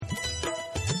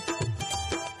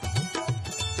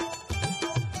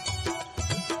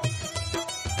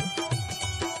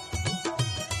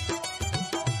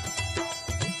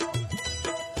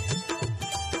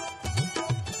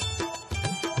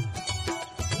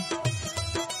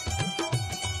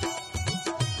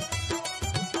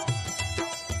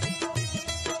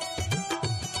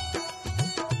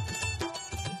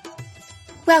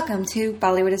Welcome to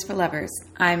Bollywood is for Lovers.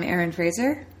 I'm Erin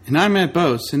Fraser. And I'm Matt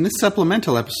Bose. In this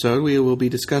supplemental episode, we will be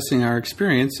discussing our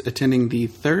experience attending the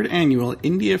 3rd Annual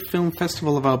India Film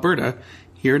Festival of Alberta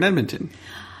here in Edmonton.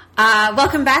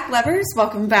 Welcome back, lovers.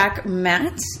 Welcome back,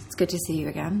 Matt. It's good to see you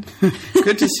again.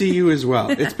 Good to see you as well.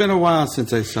 It's been a while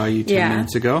since I saw you 10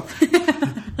 minutes ago.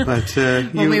 But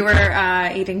when we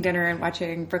were eating dinner and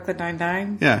watching Brooklyn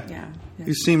Nine-Nine. Yeah.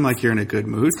 You seem like you're in a good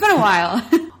mood. It's been a while.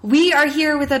 We are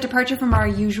here with a departure from our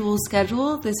usual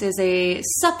schedule. This is a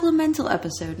supplemental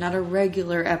episode, not a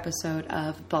regular episode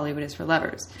of Bollywood is for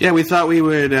Lovers. Yeah, we thought we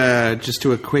would just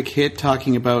do a quick hit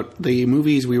talking about the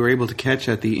movies we were able to catch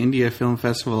at the India Film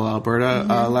Festival of Alberta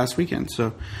last weekend.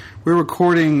 So we're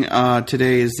recording,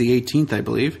 today is the 18th, I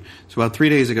believe. So about 3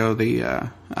 days ago,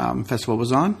 the festival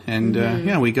was on.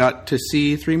 And we got to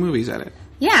see 3 movies at it.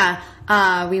 Yeah.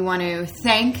 We want to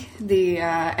thank the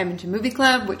Edmonton Movie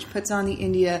Club, which puts on the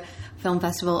India Film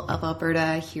Festival of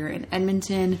Alberta here in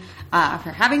Edmonton, for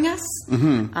having us.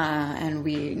 Mm-hmm. And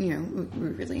we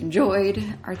really enjoyed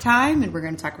our time, and we're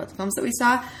going to talk about the films that we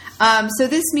saw. So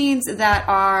this means that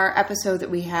our episode that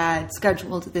we had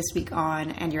scheduled this week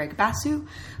on Anurag Basu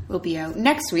will be out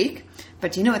next week.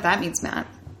 But do you know what that means, Matt?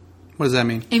 What does that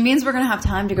mean? It means we're going to have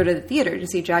time to go to the theater to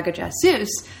see Jaga Jasoos.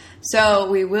 So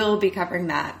we will be covering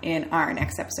that in our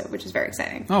next episode, which is very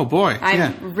exciting. Oh, boy.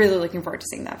 I'm really looking forward to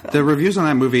seeing that film. The reviews on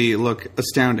that movie look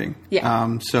astounding.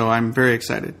 Yeah. So I'm very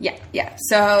excited. Yeah.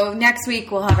 So next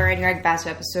week we'll have our Anurag Basu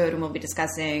episode, and we'll be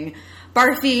discussing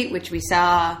Barfi, which we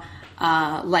saw,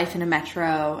 Life in a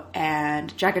Metro,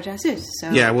 and Jaga Jasoos.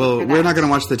 So yeah, well, we're not going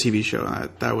to watch the TV show.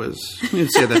 We'll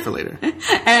save that for later.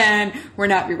 And we're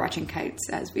not rewatching Kites,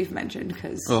 as we've mentioned,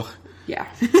 because... Yeah.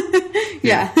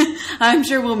 Yeah. I'm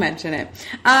sure we'll mention it.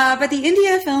 But the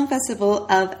India Film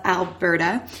Festival of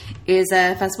Alberta is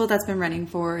a festival that's been running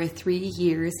for 3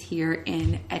 years here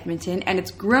in Edmonton, and it's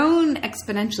grown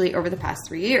exponentially over the past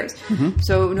 3 years. Mm-hmm.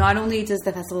 So not only does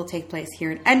the festival take place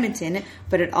here in Edmonton,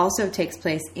 but it also takes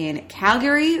place in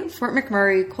Calgary, Fort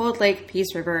McMurray, Cold Lake,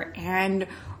 Peace River, and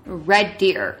Red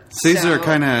Deer. So these are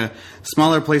kind of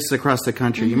smaller places across the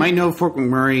country. Mm-hmm. You might know Fort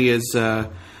McMurray is...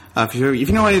 if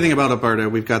you know anything about Alberta,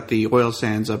 we've got the oil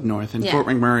sands up north, and Fort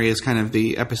McMurray is kind of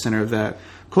the epicenter of that.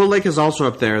 Cold Lake is also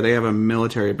up there. They have a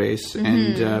military base. Mm-hmm.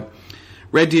 And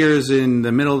Red Deer is in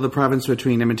the middle of the province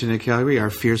between Edmonton and Calgary, our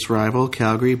fierce rival,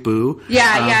 Calgary, boo.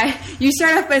 Yeah. You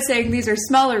start off by saying these are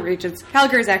smaller regions.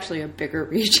 Calgary is actually a bigger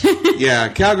region. Yeah,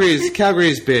 Calgary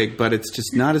is big, but it's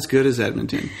just not as good as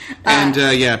Edmonton.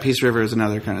 And Peace River is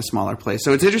another kind of smaller place.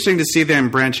 So it's interesting to see them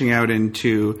branching out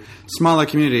into smaller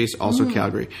communities, also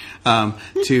Calgary,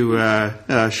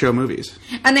 to show movies.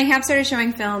 And they have started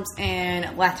showing films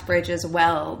in Lethbridge as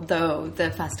well, though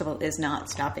the festival is not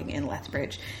stopping in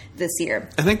Lethbridge this year.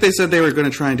 I think they said they were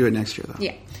going to try and do it next year, though.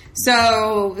 Yeah.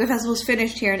 So the festival's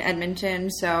finished here in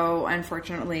Edmonton. So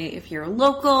unfortunately, if you're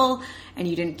local and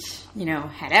you didn't,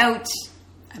 head out,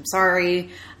 I'm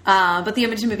sorry. But the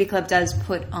Edmonton Movie Club does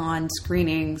put on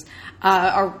screenings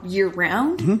year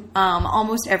round,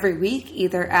 almost every week,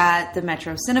 either at the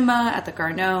Metro Cinema, at the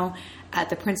Garneau, at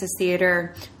the Princess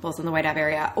Theatre, both in the White Ave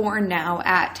area, or now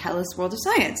at TELUS World of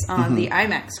Science on the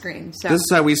IMAX screen. So this is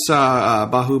how we saw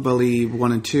Bahubali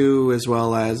 1 and 2, as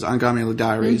well as Angamila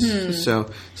Diaries. Mm-hmm.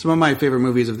 So some of my favorite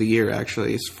movies of the year,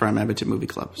 actually, is from Edmonton Movie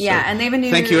Club. Yeah, so and they have a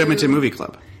new... Thank you, Edmonton Movie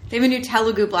Club. They have a new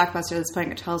Telugu blockbuster that's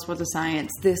playing at TELUS World of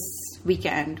Science this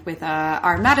weekend with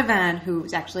our Madhavan,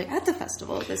 who's actually at the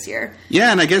festival this year.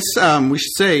 Yeah, and I guess we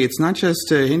should say it's not just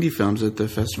Hindi films at the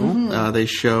festival. Mm-hmm. They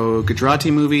show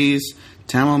Gujarati movies,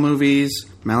 Tamil movies,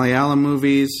 Malayalam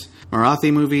movies,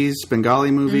 Marathi movies,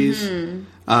 Bengali movies. Mm-hmm.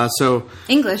 So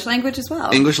English language as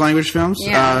well. English language films.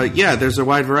 Yeah. There's a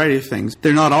wide variety of things.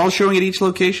 They're not all showing at each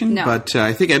location, no. But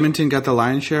I think Edmonton got the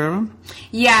lion's share of them.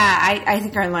 Yeah, I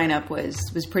think our lineup was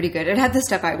pretty good. It had the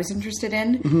stuff I was interested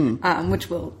in, which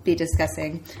we'll be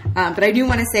discussing. But I do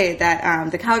want to say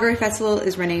that the Calgary Festival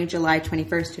is running July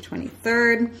 21st to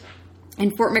 23rd.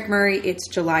 In Fort McMurray, it's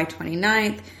July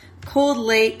 29th. Cold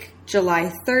Lake,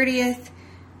 July 30th.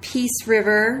 Peace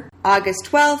River, August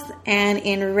 12th, and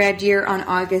in Red Deer on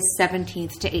August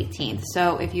 17th to 18th.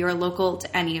 So if you're local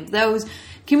to any of those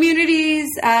communities,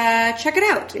 check it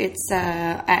out. It's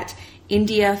at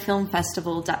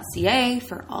indiafilmfestival.ca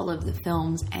for all of the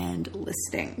films and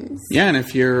listings. Yeah, and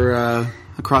if you're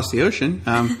across the ocean,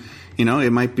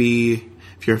 it might be,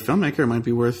 if you're a filmmaker, it might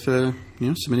be worth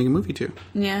submitting a movie to.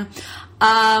 Yeah.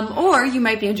 Or you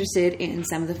might be interested in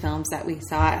some of the films that we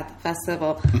saw at the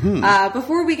festival.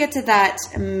 Before we get to that,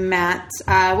 Matt,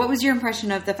 what was your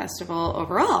impression of the festival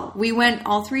overall? We went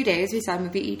all 3 days. We saw a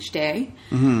movie each day.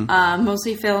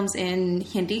 Mostly films in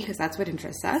Hindi, because that's what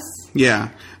interests us. Yeah.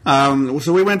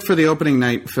 So we went for the opening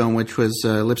night film, which was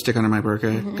Lipstick Under My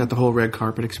Burqa. Got the whole red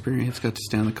carpet experience. Got to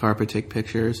stand on the carpet, take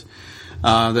pictures.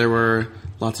 There were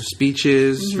lots of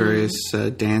speeches, various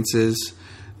dances.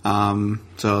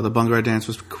 So the Bhangra dance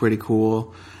was pretty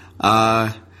cool.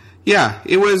 It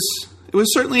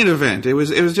was certainly an event. It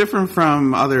was different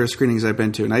from other screenings I've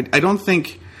been to, and I don't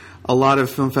think a lot of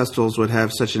film festivals would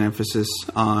have such an emphasis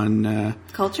on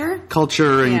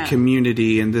culture and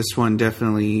community, and this one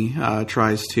definitely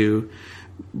tries to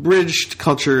bridge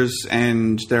cultures,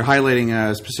 and they're highlighting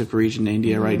a specific region in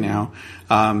India right now.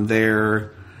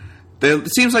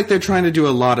 It seems like they're trying to do a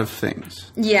lot of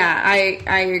things. Yeah,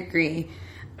 I agree.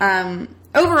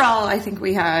 Overall, I think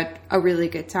we had a really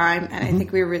good time, and I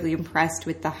think we were really impressed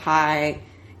with the high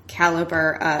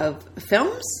caliber of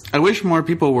films. I wish more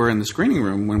people were in the screening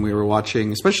room when we were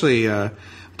watching, especially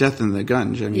Death in the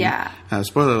Gunj. I mean,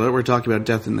 spoiler alert, we're talking about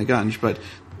Death in the Gunj, but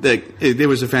it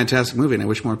was a fantastic movie, and I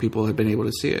wish more people had been able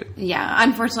to see it. Yeah,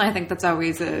 unfortunately, I think that's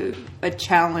always a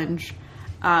challenge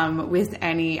with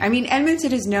any... I mean,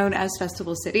 Edmonton is known as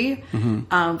Festival City,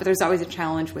 but there's always a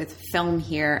challenge with film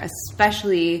here,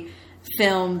 especially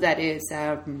film that is...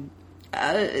 that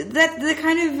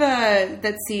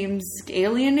seems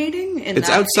alienating. It's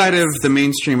outside of the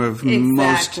mainstream of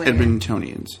most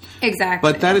Edmontonians.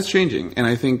 Exactly. But that is changing, and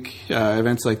I think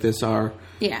events like this are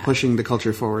pushing the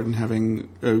culture forward and having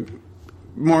a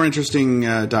more interesting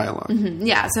dialogue.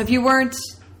 Yeah, so if you weren't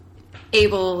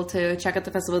able to check out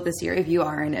the festival this year, if you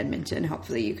are in Edmonton,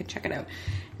 hopefully you can check it out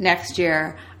next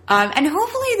year. And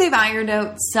hopefully they've ironed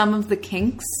out some of the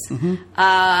kinks.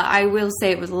 I will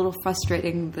say it was a little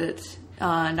frustrating that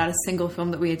not a single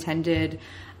film that we attended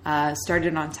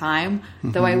started on time.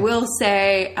 Though I will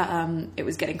say it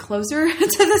was getting closer to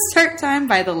the start time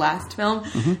by the last film.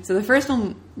 So the first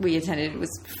film we attended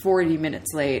was 40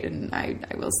 minutes late, and I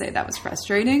will say that was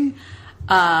frustrating.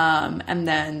 And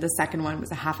then the second one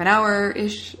was a half an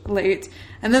hour-ish late.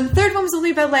 And then the third one was only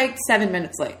about 7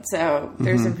 minutes late. So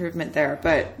there's improvement there.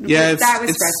 But that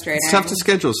was frustrating. It's tough to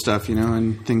schedule stuff,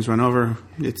 and things run over.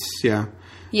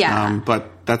 But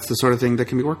that's the sort of thing that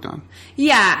can be worked on.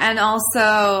 Yeah, and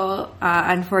also,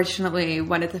 unfortunately,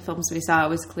 one of the films we saw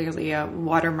was clearly a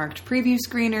watermarked preview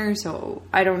screener. So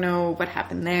I don't know what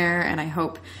happened there. And I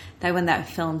hope that when that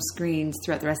film screens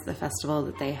throughout the rest of the festival,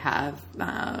 that they have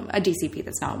a DCP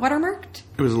that's not watermarked.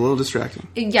 It was a little distracting.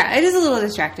 Yeah, it is a little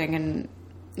distracting, and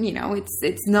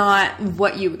it's not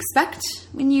what you expect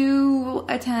when you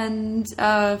attend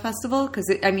a festival, because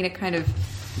it kind of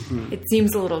it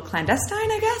seems a little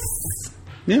clandestine, I guess.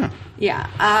 Yeah.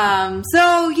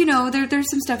 So there's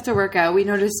some stuff to work out. We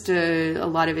noticed a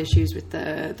lot of issues with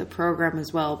the program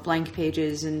as well, blank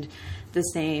pages and the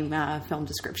same film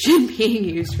description being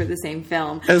used for the same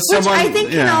film, which I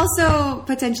think can also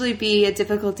potentially be a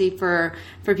difficulty for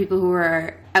people who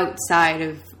are outside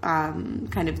of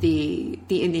kind of the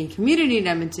Indian community in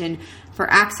Edmonton for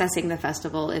accessing the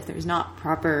festival if there's not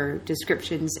proper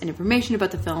descriptions and information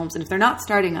about the films, and if they're not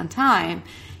starting on time.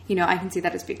 I can see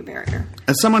that as being a barrier.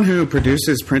 As someone who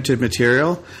produces printed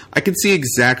material, I can see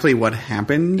exactly what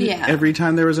happened every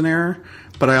time there was an error,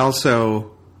 but I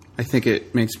think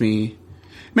it makes me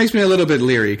a little bit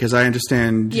leery, because I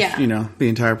understand, the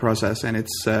entire process, and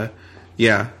it's, and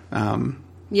I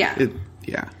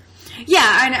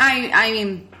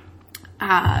mean,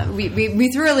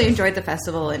 we thoroughly enjoyed the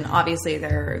festival, and obviously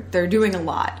they're doing a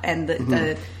lot, and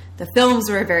the films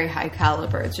were a very high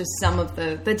caliber. It's just some of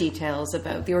the details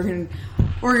about the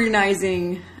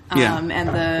organizing.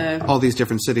 And all these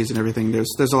different cities and everything.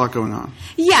 There's a lot going on.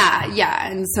 Yeah,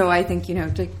 and so I think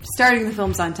starting the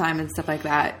films on time and stuff like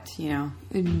that.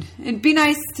 It'd be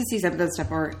nice to see some of that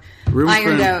stuff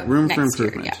ironed out next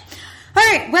year. Yeah. All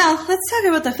right, well, let's talk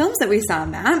about the films that we saw,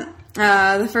 Matt.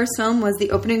 The first film was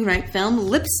the opening night film,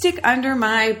 Lipstick Under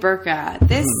My Burqa.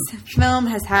 This film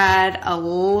has had a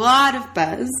lot of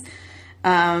buzz.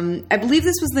 I believe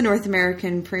this was the North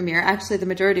American premiere. Actually, the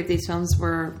majority of these films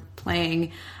were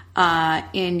playing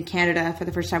in Canada for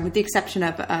the first time, with the exception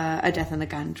of A Death in the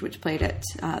Gunj, which played at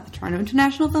the Toronto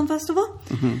International Film Festival.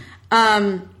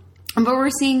 But we're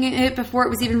seeing it before it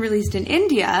was even released in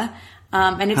India.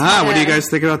 And it's what do you guys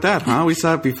think about that, huh? We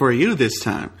saw it before you this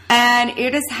time. And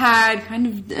it has had kind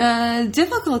of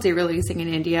difficulty releasing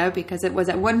in India because it was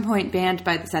at one point banned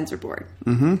by the censor board.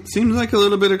 Mm-hmm. Seems like a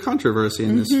little bit of controversy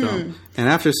in this film. And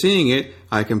after seeing it,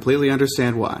 I completely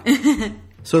understand why.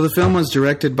 So the film was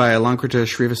directed by Alankrita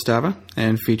Srivastava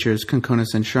and features Konkona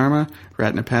Sen Sharma,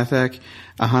 Ratna Pathak,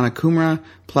 Ahana Kumra,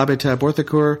 Plabita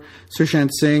Borthakur, Sushant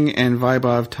Singh, and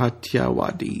Vaibhav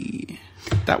Tatyawadi.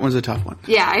 That one's a tough one.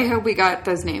 Yeah, I hope we got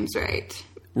those names right.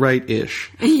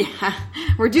 Right-ish. Yeah,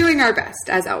 we're doing our best,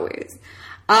 as always.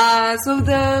 So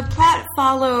the plot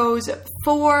follows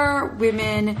 4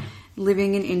 women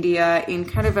living in India in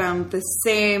kind of the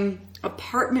same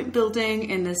apartment building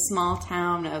in the small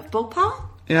town of Bhopal.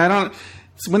 Yeah,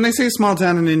 when they say small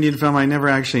town in Indian film, I never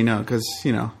actually know because,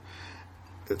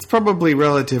 it's probably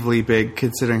relatively big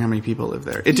considering how many people live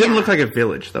there. It didn't look like a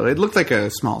village, though. It looked like a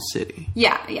small city.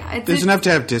 Yeah. There's enough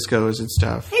to have discos and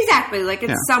stuff. Exactly. Like,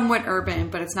 it's somewhat urban,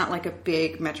 but it's not like a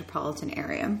big metropolitan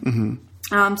area.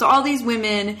 Mm-hmm. So all these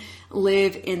women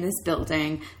live in this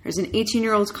building. There's an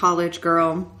 18-year-old college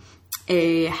girl,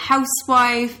 a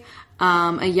housewife,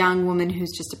 a young woman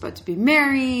who's just about to be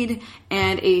married,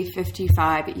 and a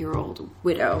 55-year-old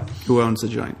widow. Who owns the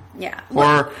joint. Yeah.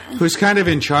 Or who's kind of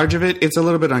in charge of it. It's a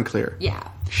little bit unclear. Yeah.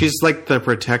 She's like the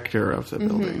protector of the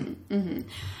building. Mm-hmm.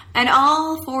 And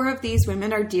all 4 of these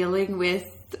women are dealing with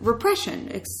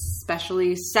repression,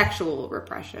 especially sexual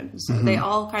repression. So they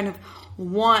all kind of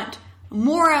want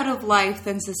more out of life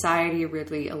than society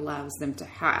really allows them to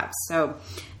have. So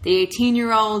the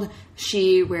 18-year-old,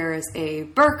 she wears a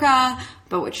burqa,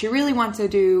 but what she really wants to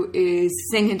do is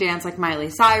sing and dance like Miley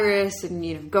Cyrus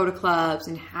and, go to clubs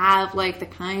and have like the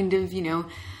kind of,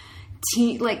 young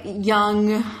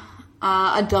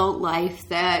adult life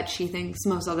that she thinks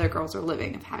most other girls are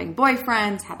living, of having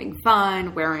boyfriends, having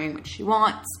fun, wearing what she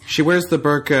wants. She wears the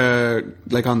burqa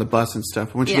like on the bus and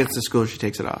stuff. When she gets to school, she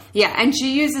takes it off. Yeah, and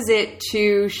she uses it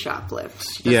to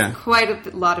shoplift. She does quite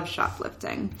a lot of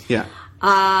shoplifting. Yeah.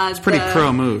 It's a pretty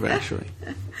pro move, actually.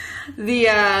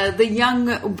 The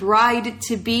young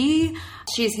bride-to-be,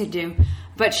 she's Hindu,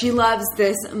 but she loves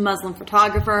this Muslim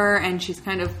photographer, and she's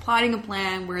kind of plotting a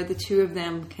plan where the 2 of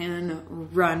them can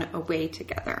run away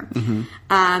together.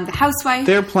 Mm-hmm. The housewife...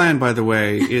 Their plan, by the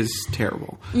way, is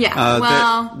terrible.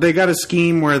 Yeah, they got a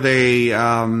scheme where they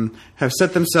have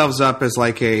set themselves up as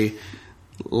like a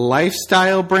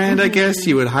lifestyle brand, I guess.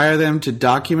 You would hire them to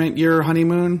document your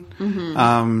honeymoon.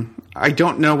 Mm-hmm. I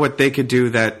don't know what they could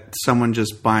do that someone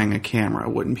just buying a camera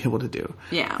wouldn't be able to do.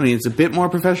 Yeah. I mean, it's a bit more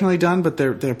professionally done, but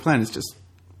their plan is just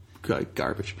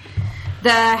garbage.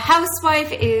 The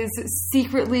housewife is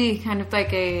secretly kind of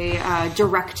like a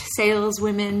direct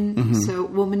saleswoman, so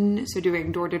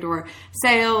doing door-to-door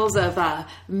sales of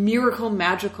miracle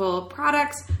magical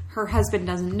products. Her husband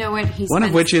doesn't know it. One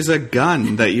of which is a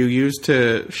gun that you use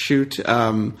to shoot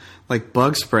like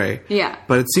bug spray. Yeah.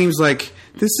 But it seems like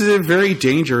this is a very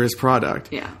dangerous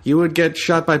product. Yeah. You would get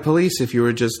shot by police if you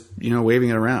were just, waving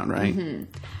it around, right? Mm-hmm.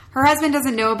 Her husband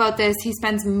doesn't know about this. He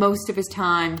spends most of his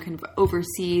time kind of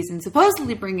overseas and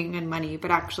supposedly bringing in money,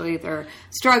 but actually they're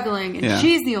struggling, and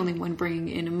she's the only one bringing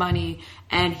in money.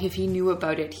 And if he knew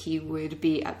about it, he would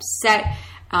be upset.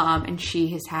 And she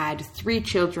has had 3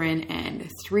 children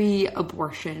and 3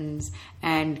 abortions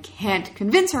and can't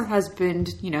convince her husband,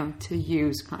 to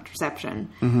use contraception.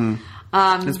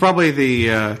 Mm-hmm. It's probably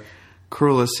the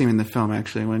cruelest scene in the film,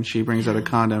 actually, when she brings out a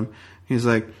condom. He's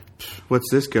like, what's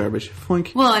this garbage?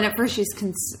 Floink. Well, and at first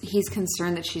he's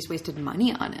concerned that she's wasted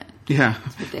money on it. Yeah.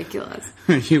 It's ridiculous.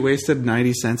 You wasted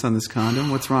 90 cents on this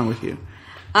condom? What's wrong with you?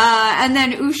 And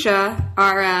then Usha,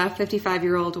 our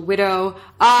 55-year-old widow,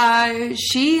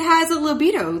 she has a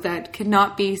libido that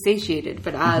cannot be satiated.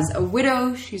 But as a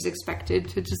widow, she's expected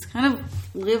to just kind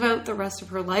of live out the rest of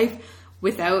her life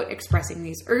without expressing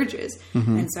these urges.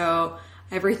 Mm-hmm. And so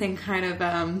everything kind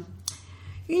of...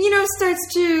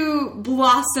 starts to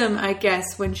blossom, I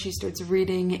guess, when she starts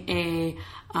reading a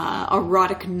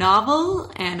erotic novel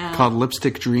called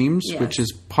Lipstick Dreams, which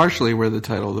is partially where the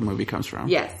title of the movie comes from.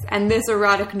 Yes, and this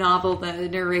erotic novel, the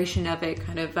narration of it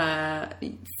kind of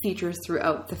features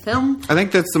throughout the film. I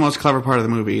think that's the most clever part of the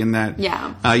movie, in that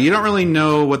you don't really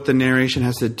know what the narration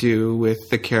has to do with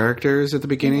the characters at the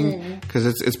beginning, because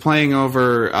it's playing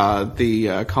over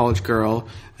the college girl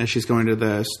as she's going to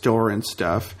the store and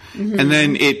stuff, and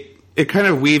then it kind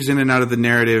of weaves in and out of the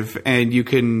narrative, and you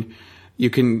can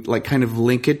like kind of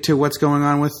link it to what's going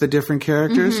on with the different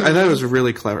characters. I thought it was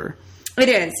really clever. It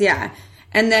is, yeah.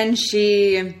 And then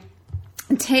she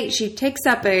takes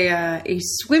up a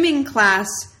swimming class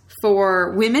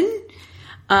for women,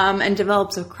 and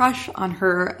develops a crush on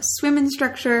her swim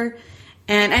instructor.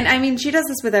 And I mean, she does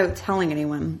this without telling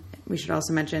anyone. We should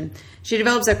also mention she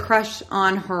develops a crush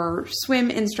on her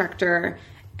swim instructor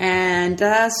and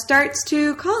starts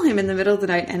to call him in the middle of the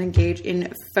night and engage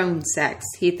in phone sex.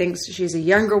 He thinks she's a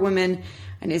younger woman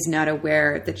and is not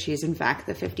aware that she's in fact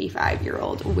the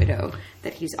 55-year-old widow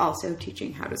that he's also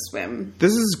teaching how to swim.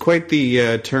 This is quite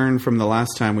the turn from the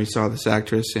last time we saw this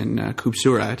actress in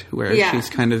Khoobsurat, where she's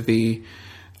kind of the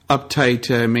uptight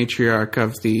matriarch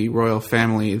of the royal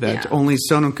family that only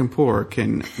Sonam Kapoor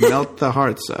can melt the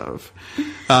hearts of.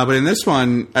 But in this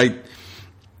one,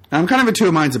 I'm kind of in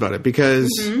two minds about it because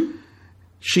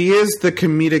she is the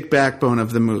comedic backbone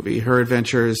of the movie. Her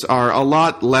adventures are a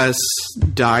lot less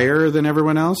dire than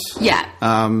everyone else. Yeah.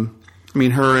 I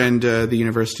mean, her and the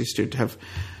university student have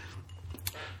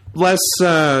less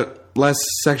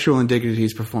sexual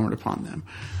indignities performed upon them.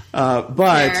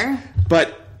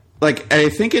 But like, I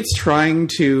think it's trying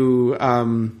to,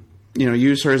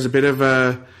 use her as a bit of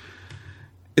a.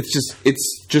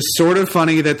 It's just sort of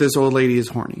funny that this old lady is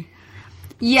horny.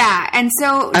 Yeah, and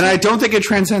I don't think it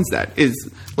transcends that.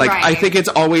 I think it's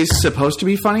always supposed to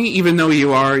be funny, even though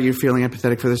you're feeling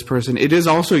empathetic for this person. It is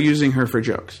also using her for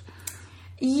jokes.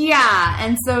 Yeah,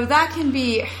 and so that can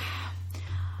be.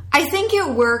 I think it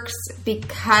works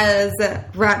because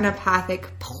Ratna Pathak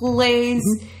plays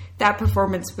that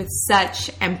performance with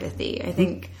such empathy. I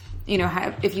think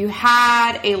if you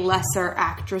had a lesser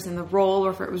actress in the role, or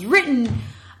if it was written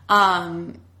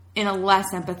in a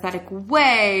less empathetic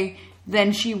way,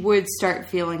 then she would start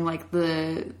feeling like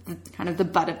the kind of the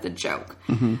butt of the joke.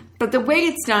 But the way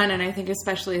it's done, and I think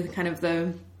especially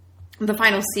the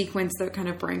final sequence that kind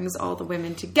of brings all the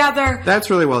women together. That's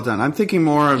really well done. I'm thinking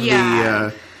more of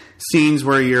the scenes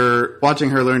where you're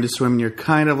watching her learn to swim and you're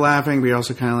kind of laughing, but you're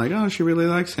also kind of like, oh, she really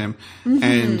likes him.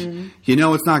 And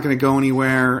it's not going to go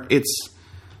anywhere.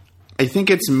 I think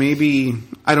it's maybe,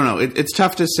 I don't know. It's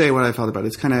tough to say what I felt about it.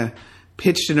 It's kind of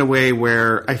pitched in a way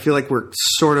where I feel like we're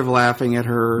sort of laughing at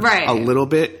her a little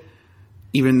bit,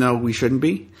 even though we shouldn't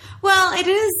be. Well, it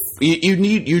is.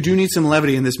 You do need some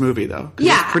levity in this movie, though.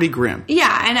 Yeah, it's pretty grim.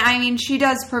 Yeah, and I mean, she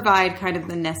does provide kind of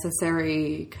the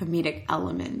necessary comedic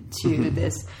element to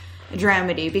this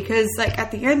dramedy because, like,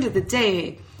 at the end of the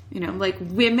day,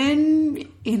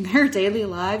 women in their daily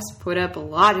lives put up a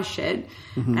lot of shit,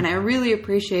 and I really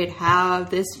appreciate how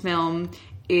this film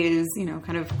is,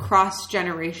 kind of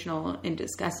cross-generational in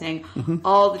discussing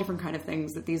all the different kind of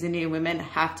things that these Indian women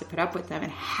have to put up with them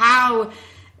and how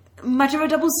much of a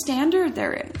double standard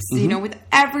there is. With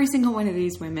every single one of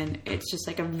these women, it's just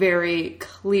like a very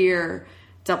clear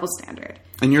double standard.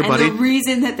 And the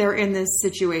reason that they're in this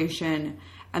situation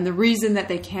and the reason that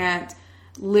they can't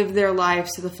live their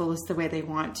lives to the fullest the way they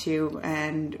want to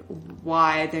and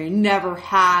why they never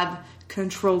have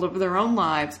control over their own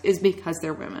lives is because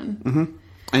they're women.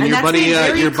 And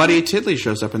your buddy Tiddly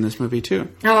shows up in this movie too.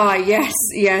 Oh, yes.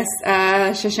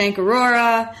 Shashank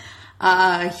Arora.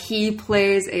 He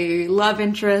plays a love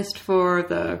interest for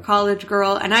the college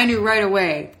girl. And I knew right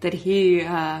away that he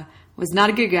was not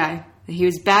a good guy. That he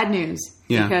was bad news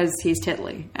because he's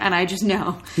Tiddly. And I just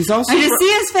know. He's also I just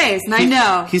see his face and I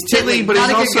know. He's Tiddly, but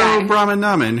he's also Brahman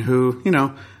Naman, who,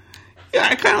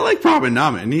 I kind of like Brahman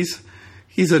Naman.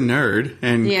 He's a nerd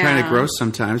and kind of gross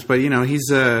sometimes. But,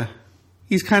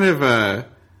 he's kind of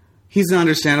he's an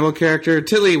understandable character.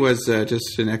 Tiddly was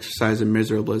just an exercise in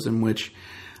miserablism, which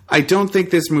I don't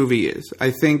think this movie is.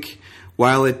 I think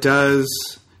while it does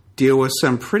deal with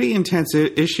some pretty intense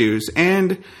issues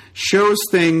and shows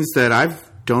things that I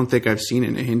don't think I've seen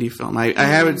in a Hindi film. I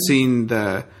haven't seen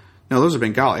those are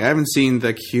Bengali. I haven't seen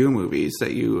the Q movies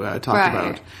that you talked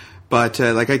about. But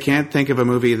I can't think of a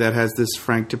movie that has this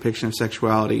frank depiction of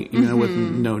sexuality, with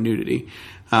no nudity.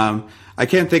 I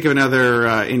can't think of another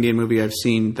Indian movie I've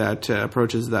seen that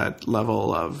approaches that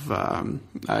level of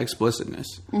explicitness.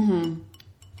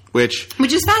 Which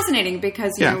is fascinating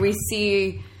because we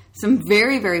see some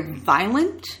very, very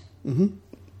violent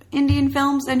Indian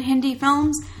films and Hindi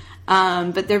films,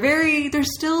 but they're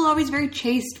still always very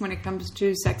chaste when it comes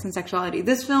to sex and sexuality.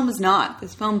 This film is not.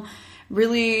 This film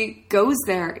really goes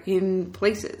there in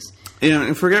places.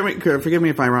 And forgive me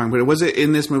if I'm wrong, but was it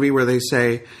in this movie where they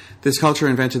say this culture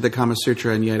invented the Kama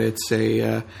Sutra, and yet it's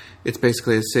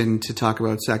basically a sin to talk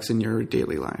about sex in your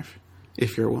daily life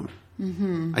if you're a woman?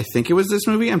 I think it was this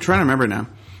movie. I'm trying to remember now.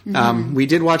 We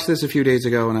did watch this a few days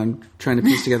ago, and I'm trying to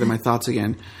piece together my thoughts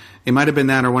again. It might have been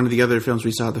that or one of the other films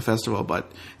we saw at the festival,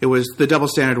 but it was the double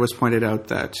standard was pointed out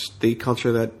that the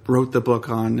culture that wrote the book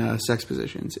on sex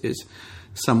positions is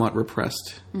somewhat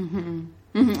repressed.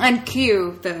 And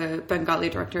Q, the Bengali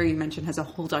director you mentioned, has a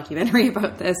whole documentary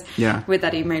about this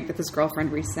that he made with his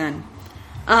girlfriend, Reese Sen.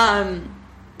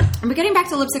 But getting back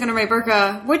to Lipstick Under My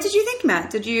Burqa, what did you think, Matt?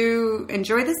 Did you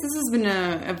enjoy this? This has been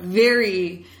a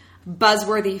very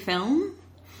buzzworthy film.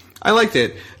 I liked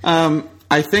it.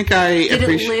 I think Did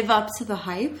it live up to the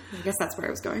hype? I guess that's where I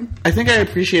was going. I think I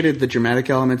appreciated the dramatic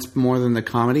elements more than the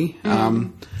comedy.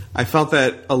 I felt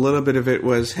that a little bit of it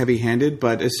was heavy-handed,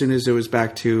 but as soon as it was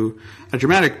back to a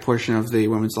dramatic portion of the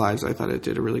women's lives, I thought it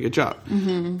did a really good job.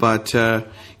 But,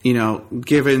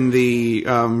 given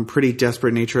the pretty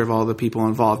desperate nature of all the people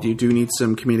involved, you do need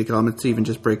some comedic elements to even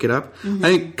just break it up.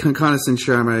 I think Constance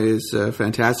Sharma is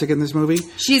fantastic in this movie.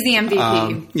 She's the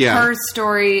MVP. Yeah. Her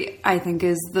story, I think,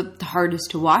 is the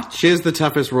hardest to watch. She has the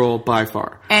toughest role by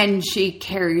far. And she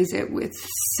carries it with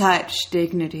such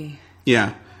dignity.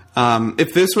 Yeah.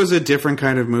 If this was a different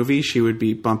kind of movie, she would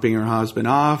be bumping her husband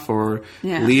off or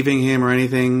leaving him or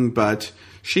anything, but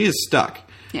she is stuck.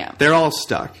 Yeah. They're all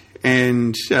stuck.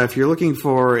 And if you're looking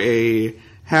for a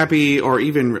happy or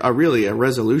even a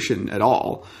resolution at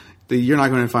all, you're not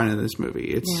going to find it in this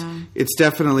movie. It's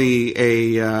definitely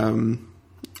a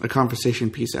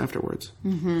conversation piece afterwards.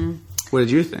 What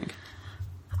did you think?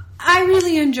 I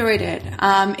really enjoyed it.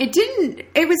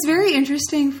 It was very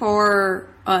interesting for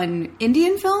an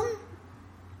Indian film.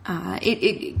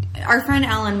 Our friend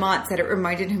Alan Mott said it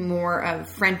reminded him more of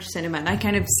French cinema, and I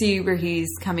kind of see where he's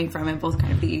coming from in both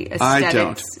kind of the aesthetics. I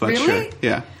don't, but really? Sure,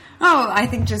 yeah. Oh, I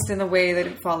think just in the way that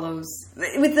it follows,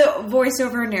 with the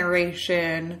voiceover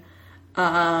narration,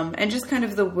 and just kind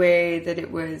of the way that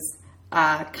it was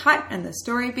cut and the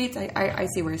story beats. I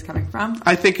see where he's coming from.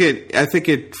 I think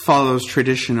it follows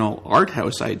traditional art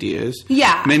house ideas.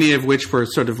 Yeah. Many of which were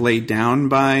sort of laid down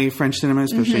by French cinema,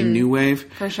 especially New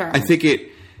Wave. For sure. I think it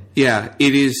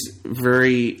is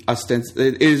very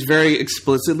it is very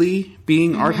explicitly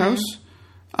being art house.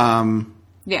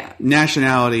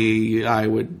 Nationality, I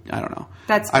don't know.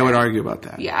 I would argue about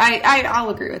that. Yeah, I'll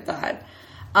agree with that.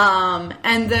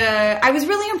 I was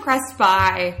really impressed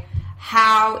by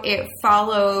how it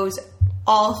follows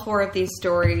all four of these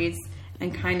stories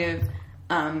and kind of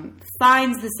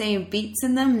finds the same beats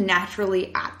in them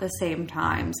naturally at the same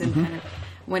times. And kind of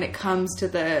when it comes to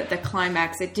the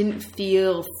climax, it didn't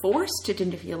feel forced. It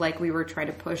didn't feel like we were trying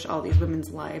to push all these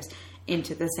women's lives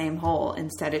into the same hole.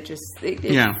 Instead, it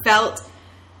felt...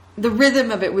 The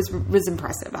rhythm of it was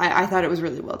impressive. I thought it was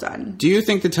really well done. Do you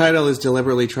think the title is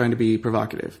deliberately trying to be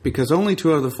provocative? Because only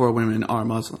 2 of the 4 women are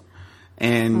Muslim.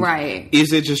 And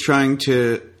is it just trying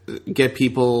to get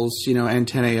people's,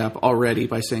 antennae up already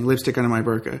by saying lipstick under my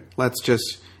burqa? Let's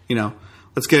just,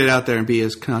 let's get it out there and be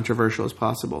as controversial as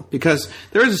possible. Because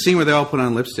there is a scene where they all put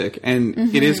on lipstick, and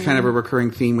it is kind of a recurring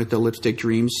theme with the lipstick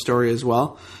dreams story as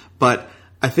well. But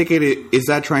I think is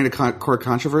that trying to court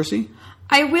controversy?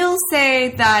 I will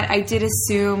say that I did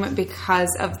assume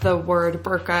because of the word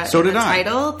burqa in the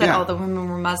title that all the women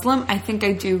were Muslim. I think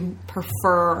I do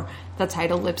prefer the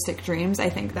title Lipstick Dreams. I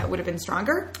think that would have been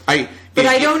stronger. I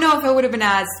don't know if it would have been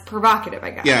as provocative, I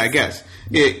guess. Yeah, I guess.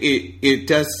 It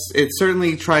does. It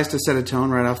certainly tries to set a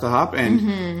tone right off the hop,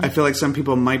 and I feel like some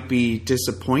people might be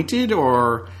disappointed,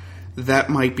 or that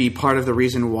might be part of the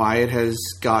reason why it has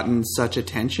gotten such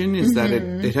attention, is that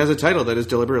it has a title that is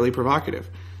deliberately provocative.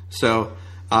 So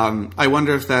I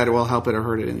wonder if that will help it or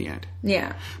hurt it in the end.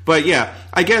 Yeah. But yeah,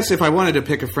 I guess if I wanted to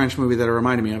pick a French movie that it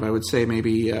reminded me of, I would say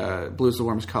maybe Blue's the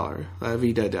Warmest Color, La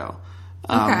Vie d'Adèle.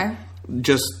 Okay.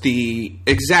 Just the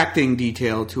exacting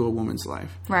detail to a woman's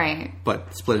life. Right.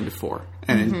 But split into 4.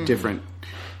 And in different...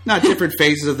 Not different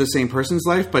phases of the same person's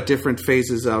life, but different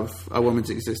phases of a woman's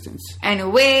existence.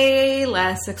 And way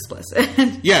less explicit.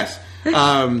 Yes.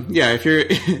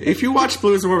 If you watched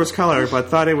Blue's the Warmest Color but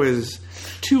thought it was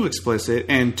too explicit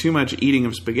and too much eating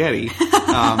of spaghetti,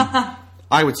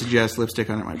 I would suggest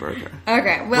Lipstick Under My Burqa.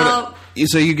 Okay, well...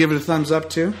 So you give it a thumbs up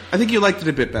too? I think you liked it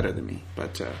a bit better than me,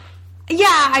 but... Yeah,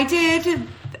 I did.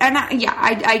 And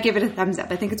I give it a thumbs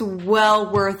up. I think it's well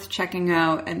worth checking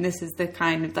out. And this is the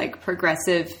kind of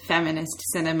progressive feminist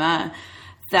cinema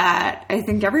that I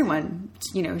think everyone,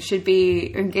 should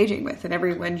be engaging with and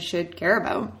everyone should care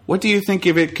about. What do you think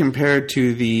of it compared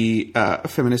to the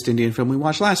feminist Indian film we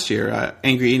watched last year,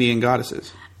 Angry Indian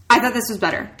Goddesses? I thought this was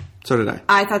better. So did I.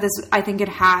 I think it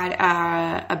had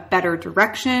a better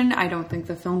direction. I don't think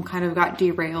the film kind of got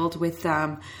derailed with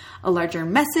a larger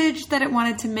message that it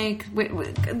wanted to make.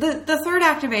 The third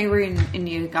act of Angry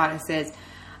Indian Goddesses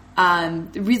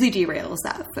really derails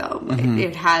that film.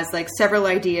 It has several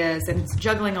ideas and it's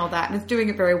juggling all that and it's doing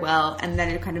it very well, and then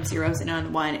it kind of zeroes in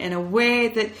on one in a way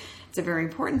that it's a very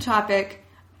important topic,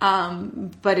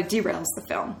 but it derails the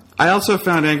film. I also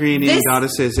found Angry Indian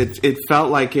Goddesses, it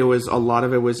felt like a lot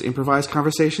of it was improvised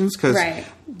conversations, because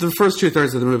the first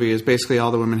 2/3 of the movie is basically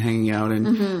all the women hanging out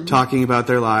and talking about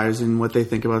their lives and what they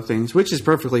think about things, which is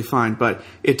perfectly fine, but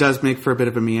it does make for a bit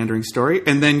of a meandering story.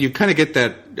 And then you kind of get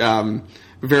that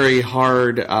very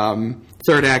hard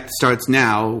third act starts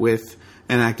now with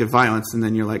an act of violence, and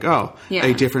then you're like,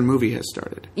 a different movie has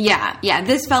started. Yeah.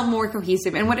 This felt more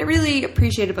cohesive. And what I really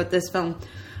appreciate about this film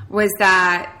was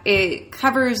that it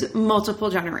covers multiple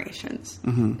generations.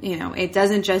 You know, it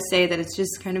doesn't just say that it's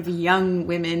just kind of young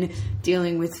women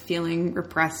dealing with feeling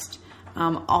repressed.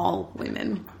 All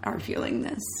women are feeling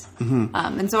this.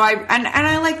 And so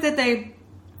I like that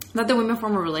the women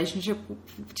form a relationship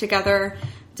together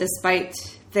despite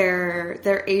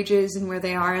their ages and where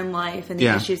they are in life and the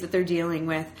issues that they're dealing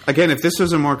with. Again, if this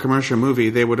was a more commercial movie,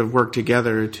 they would have worked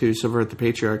together to subvert the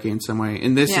patriarchy in some way.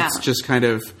 In this, it's just kind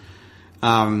of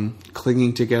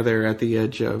clinging together at the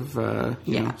edge of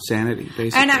you know, sanity,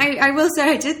 basically. And I will say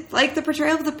I did like the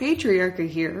portrayal of the patriarchy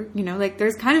here. You know, like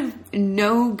there's kind of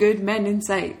no good men in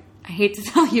sight. I hate to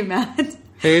tell you, Matt.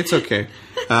 Hey, it's okay.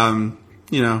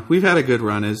 You know, we've had a good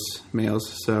run as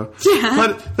males, so.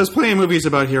 But there's plenty of movies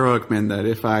about heroic men that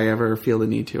if I ever feel the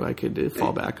need to, I could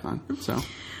fall back on, so.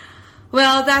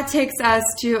 Well, that takes us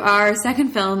to our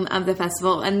second film of the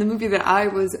festival, and the movie that I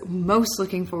was most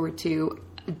looking forward to,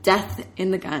 Death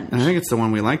in the Gunge. I think it's the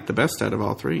one we liked the best out of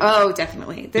all three. Oh,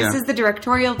 definitely. This is the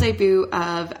directorial debut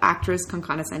of actress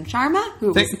Konkana Sen Sharma,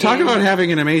 who was talk about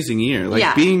having an amazing year.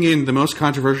 Like, being in the most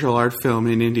controversial art film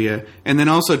in India, and then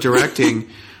also directing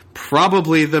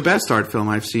probably the best art film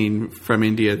I've seen from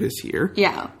India this year.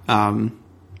 Yeah.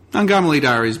 Angamali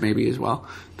Diaries maybe as well.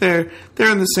 They're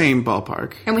in the same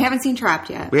ballpark. And we haven't seen Trapped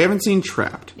yet. We haven't seen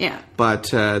Trapped. Yeah.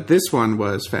 But this one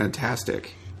was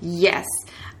fantastic. Yes.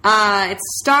 It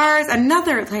stars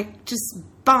another, like, just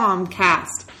bomb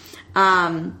cast.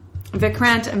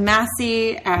 Vikrant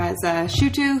Massey as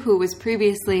Shutu, who was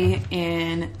previously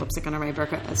in Lipstick on a Ray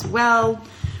Burqa as well.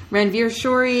 Ranveer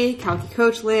Shori, Kalki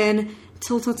Koechlin,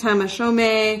 Tiltotama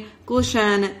Shome,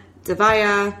 Gulshan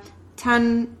Devaya,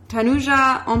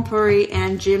 Tanuja Ompuri,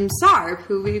 and Jim Sarb,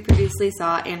 who we previously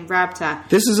saw in Rabta.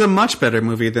 This is a much better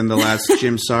movie than the last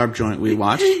Jim Sarb joint we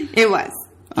watched. It was.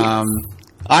 Yes.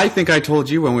 I think I told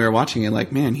you when we were watching it,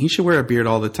 like, man, he should wear a beard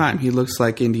all the time. He looks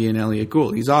like Indian Elliot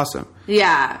Gould. He's awesome.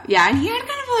 Yeah, and he had kind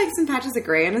of like some patches of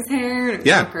gray in his hair. And it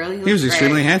was so curly. He was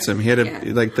extremely handsome. He had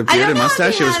like the beard and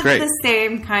mustache. It was great. The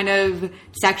same kind of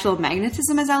sexual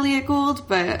magnetism as Elliot Gould,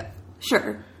 but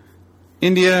sure.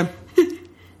 India,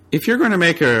 if you're going to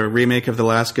make a remake of The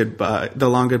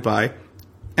Long Goodbye,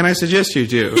 and I suggest you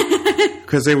do,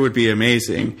 because it would be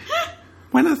amazing.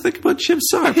 Why not think about Jim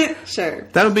Sarb? Sure,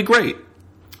 that would be great.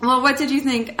 Well, what did you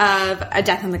think of A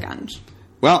Death in the Gunge?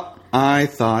 Well, I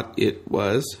thought it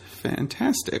was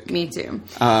fantastic. Me too.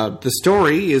 The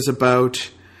story is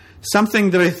about something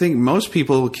that I think most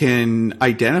people can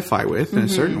identify with in a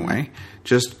certain way.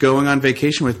 Just going on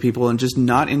vacation with people and just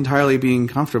not entirely being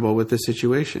comfortable with the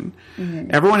situation.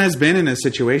 Everyone has been in a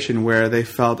situation where they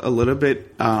felt a little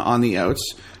bit on the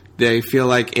outs. They feel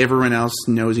like everyone else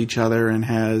knows each other and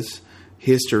has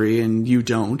history and you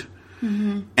don't.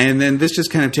 And then this just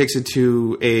kind of takes it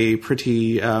to a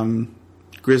pretty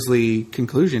grisly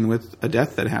conclusion with a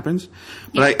death that happens.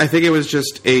 But I think it was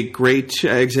just a great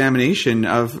examination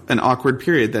of an awkward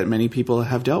period that many people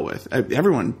have dealt with.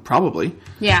 Everyone, probably.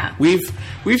 Yeah. We've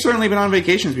certainly been on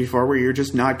vacations before where you're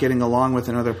just not getting along with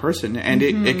another person, and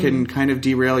it can kind of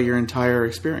derail your entire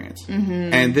experience.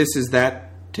 And this is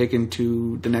that taken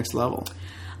to the next level.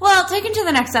 Well, taken to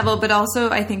the next level, but also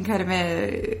I think kind of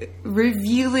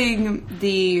revealing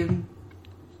the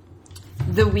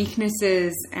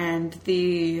weaknesses and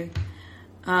the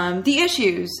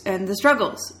issues and the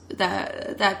struggles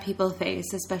that people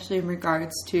face, especially in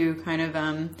regards to kind of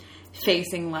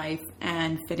facing life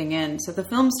and fitting in. So the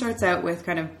film starts out with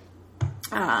kind of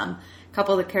a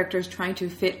couple of the characters trying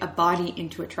to fit a body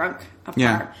into a trunk of a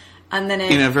car. And then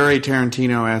in a very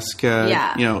Tarantino-esque,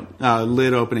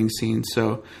 lid opening scene.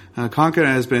 So Konkana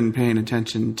has been paying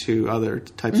attention to other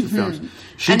types of films.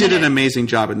 She did an amazing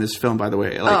job in this film, by the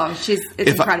way. Like, it's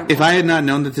incredible. If I had not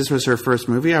known that this was her first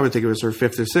movie, I would think it was her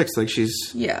fifth or sixth. Like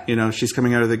she's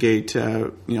coming out of the gate,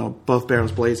 both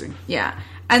barrels blazing. Yeah.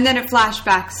 And then it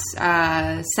flashbacks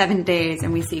 7 days,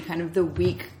 and we see kind of the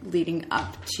week leading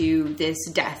up to this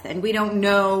death. And we don't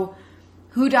know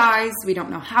who dies. We don't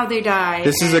know how they die.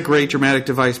 This is a great dramatic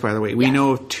device, by the way. We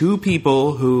know of 2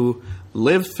 people who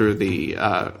lived through the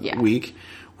week.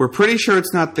 We're pretty sure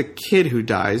it's not the kid who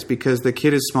dies because the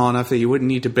kid is small enough that you wouldn't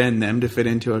need to bend them to fit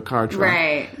into a car trunk.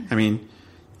 Right. I mean,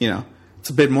 it's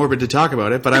a bit morbid to talk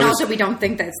about it, but also we don't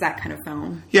think that it's that kind of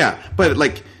film. Yeah, but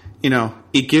like,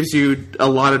 it gives you a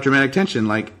lot of dramatic tension.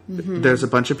 Like, there's a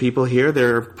bunch of people here.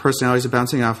 Their personalities are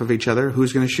bouncing off of each other.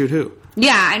 Who's going to shoot who?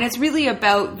 Yeah, and it's really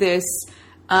about this,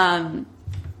 about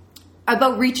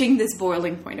reaching this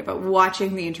boiling point, about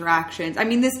watching the interactions. I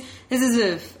mean, this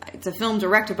is it's a film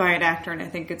directed by an actor, and I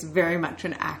think it's very much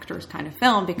an actor's kind of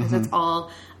film because it's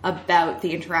all about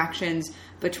the interactions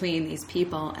between these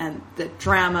people and the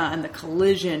drama and the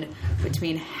collision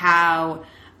between how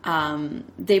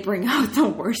they bring out the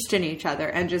worst in each other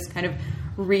and just kind of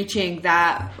reaching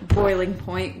that boiling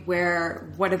point where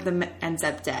one of them ends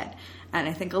up dead. And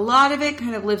I think a lot of it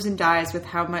kind of lives and dies with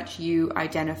how much you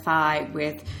identify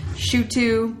with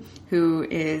Shutu, who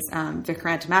is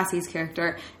Vikrant Massey's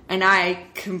character. And I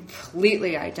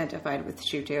completely identified with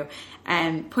Shutu.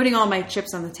 And putting all my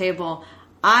chips on the table,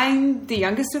 I'm the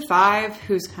youngest of 5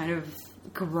 who's kind of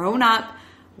grown up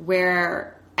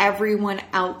where everyone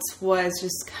else was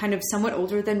just kind of somewhat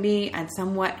older than me and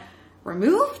somewhat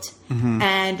removed.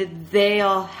 And they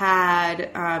all had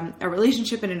a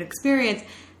relationship and an experience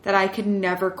that I could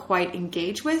never quite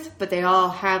engage with, but they all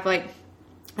have like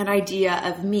an idea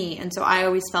of me. And so I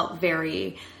always felt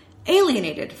very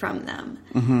alienated from them.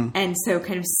 And so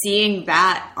kind of seeing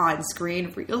that on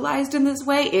screen realized in this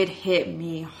way, it hit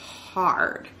me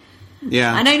hard.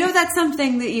 Yeah. And I know that's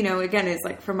something that, again, is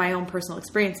like from my own personal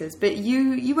experiences, but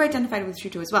you identified with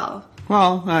Shutu as well.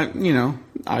 Well,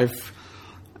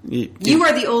 You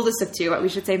are the oldest of 2. We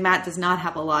should say Matt does not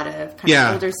have a lot of kind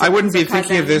of older siblings. I wouldn't be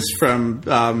thinking of this from,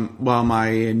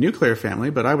 my nuclear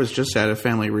family, but I was just at a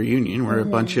family reunion where a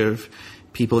bunch of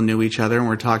people knew each other and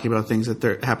were talking about things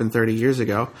that happened 30 years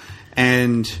ago.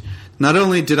 And not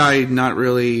only did I not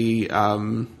really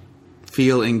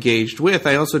feel engaged with,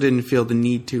 I also didn't feel the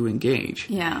need to engage.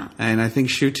 Yeah. And I think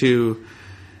Shutu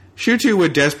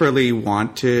would desperately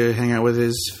want to hang out with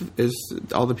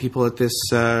all the people at this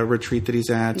retreat that he's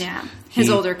at. Yeah, his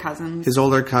older cousins. His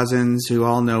older cousins who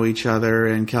all know each other,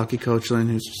 and Kalki Koechlin,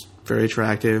 who's very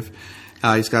attractive.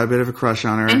 He's got a bit of a crush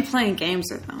on her. And playing games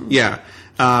with them. Yeah.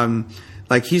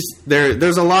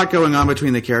 There's a lot going on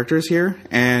between the characters here,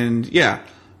 and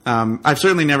I've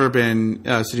certainly never been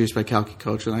seduced by Kalki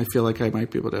Koechlin. I feel like I might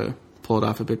be able to pull it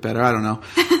off a bit better. I don't know.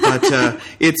 But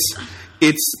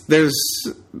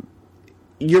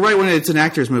you're right when it's an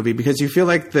actor's movie because you feel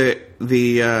like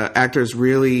the actors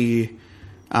really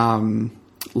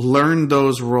learned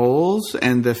those roles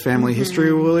and the family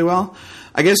history really well.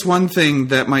 I guess one thing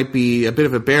that might be a bit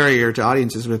of a barrier to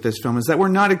audiences with this film is that we're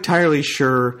not entirely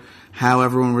sure how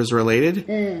everyone was related.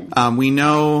 We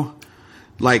know,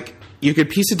 like, you could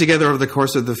piece it together over the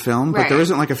course of the film, but there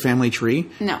isn't like a family tree.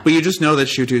 No. But you just know that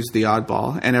Shutu's the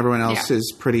oddball and everyone else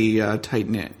is pretty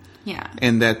tight-knit. Yeah.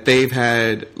 And that they've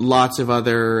had lots of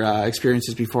other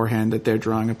experiences beforehand that they're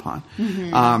drawing upon.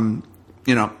 I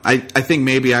think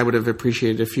maybe I would have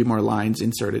appreciated a few more lines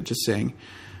inserted just saying,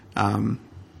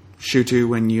 Shutu,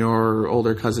 when your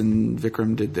older cousin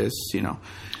Vikram did this,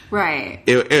 Right.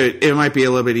 It might be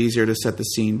a little bit easier to set the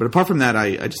scene. But apart from that,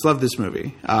 I just love this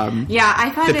movie.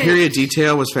 I thought the period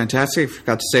detail was fantastic. I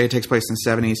forgot to say it takes place in the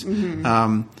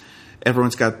 70s.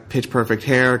 Everyone's got pitch perfect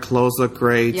hair. Clothes look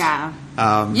great. Yeah.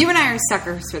 You and I are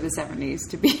suckers for the 70s,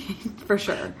 to be for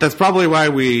sure. That's probably why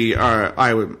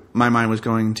my mind was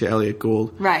going to Elliot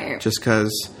Gould. Right. Just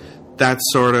because that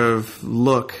sort of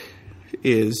look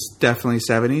is definitely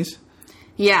 70s.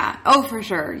 Yeah. Oh, for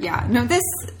sure. Yeah. No, this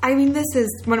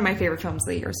is one of my favorite films of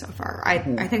the year so far. I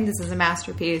think this is a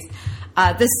masterpiece.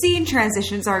 The scene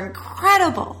transitions are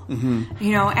incredible. And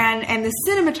the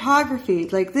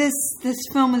cinematography, like this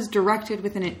film is directed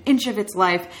within an inch of its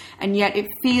life, and yet it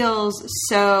feels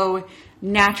so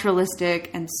naturalistic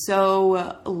and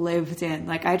so lived in.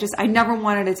 Like I never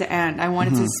wanted it to end. I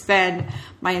wanted to spend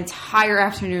my entire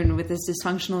afternoon with this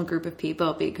dysfunctional group of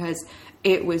people because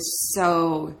it was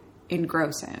so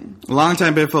engrossing.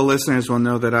 Longtime Bidful listeners will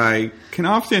know that I can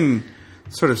often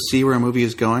sort of see where a movie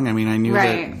is going. I mean, I knew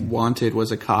that Wanted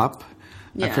was a cop.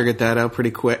 Yeah. I figured that out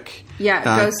pretty quick.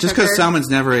 Yeah, just because Salmon's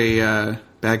never a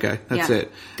bad guy. That's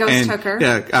it. Ghost Hooker.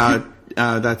 Yeah,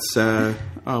 that's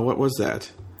what was that?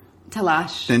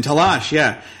 Talash. In Talash,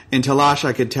 yeah. In Talash,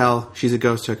 I could tell she's a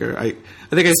ghost hooker. I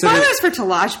think I said spoilers for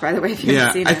Talash, by the way. If you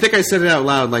haven't seen it. I think I said it out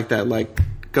loud like that, like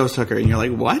ghost hooker, and you're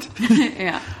like, what?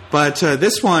 Yeah. But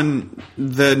this one,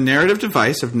 the narrative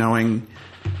device of knowing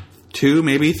 2,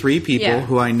 maybe 3 people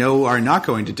who I know are not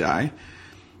going to die,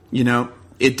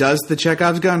 it does the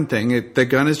Chekhov's gun thing. The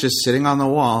gun is just sitting on the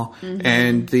wall,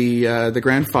 and the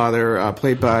grandfather,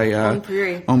 played by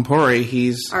Om Puri,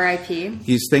 he's R.I.P.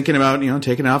 He's thinking about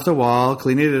taking it off the wall,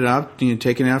 cleaning it up,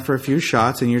 taking it out for a few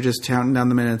shots, and you're just counting down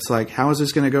the minutes. Like, how is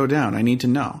this going to go down? I need to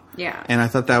know. Yeah, and I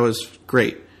thought that was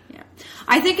great.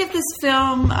 I think if this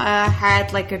film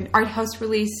had like an art house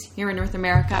release here in North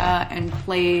America and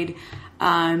played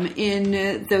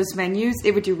in those venues,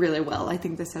 it would do really well. I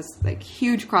think this has like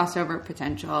huge crossover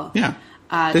potential. Yeah,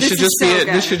 this should just be it.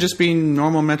 This should just be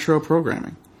normal Metro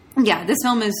programming. Yeah, this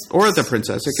film is or The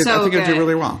Princess. I think it'd do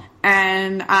really well.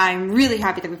 And I'm really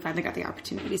happy that we finally got the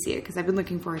opportunity to see it because I've been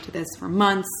looking forward to this for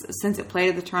months since it played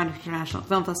at the Toronto International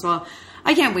Film Festival.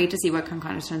 I can't wait to see what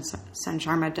Kankana Sen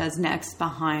Sharma does next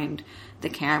behind the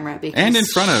camera. Because and in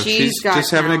front of. She's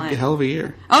just having a hell of a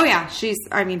year. Oh, yeah. She's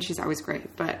always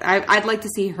great. But I'd like to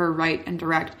see her write and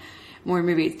direct more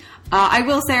movies. I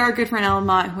will say our good friend Alan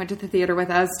Mott, who went to the theater with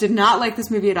us, did not like this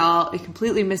movie at all. It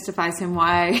completely mystifies him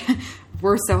why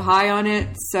we're so high on it.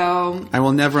 So I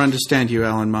will never understand you,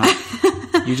 Alan Mott.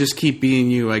 You just keep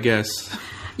being you, I guess.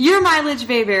 Your mileage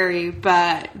may vary,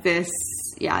 but this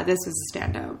was a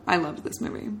standout. I loved this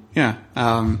movie. Yeah.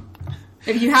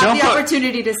 If you have the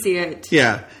opportunity to see it.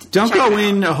 Yeah. Don't go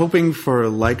in hoping for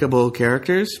likable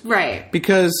characters. Right.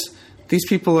 Because these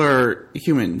people are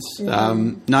humans.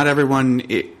 Mm-hmm. Not everyone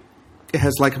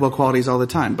has likable qualities all the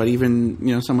time, but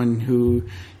even, someone who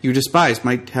you despise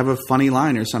might have a funny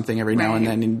line or something every now and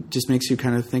then, and it just makes you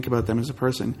kind of think about them as a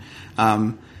person.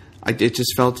 It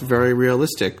just felt very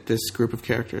realistic, this group of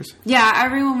characters. Yeah,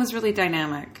 everyone was really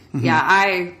dynamic.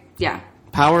 Mm-hmm. Yeah,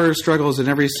 power struggles in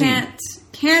every scene.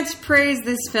 Can't praise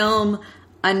this film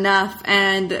enough,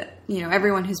 and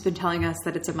everyone who's been telling us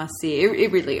that it's a must see.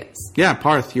 It really is. Yeah,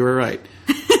 Parth, you were right.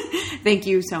 Thank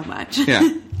you so much. Yeah.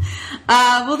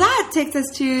 Well, that takes us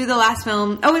to the last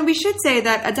film. Oh, and we should say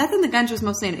that A Death in the Gunge was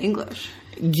mostly in English.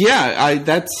 Yeah,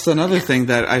 that's another thing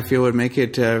that I feel would make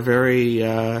it very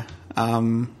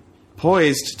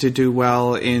poised to do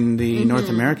well in the North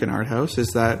American art house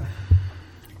is that,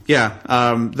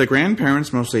 the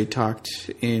grandparents mostly talked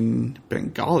in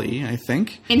Bengali, I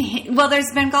think.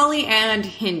 There's Bengali and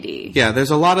Hindi. Yeah,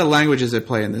 there's a lot of languages at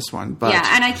play in this one. But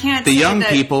and I can't the say young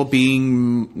that people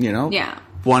being,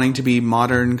 wanting to be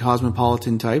modern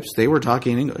cosmopolitan types, they were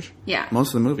talking English. Yeah. Most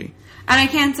of the movie. And I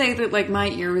can't say that, my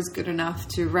ear was good enough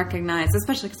to recognize,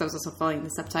 especially because I was also following the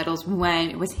subtitles, when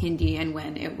it was Hindi and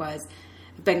when it was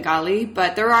Bengali,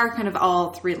 but there are kind of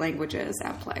all three languages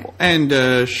at play. And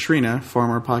Shrina,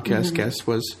 former podcast guest,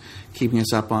 was keeping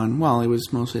us up on, it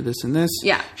was mostly this and this.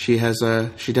 Yeah. She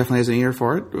definitely has an ear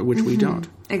for it, which we don't.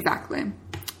 Exactly.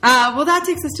 Well, that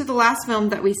takes us to the last film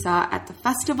that we saw at the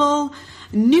festival,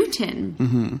 Newton.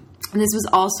 Mm-hmm. And this was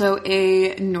also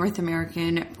a North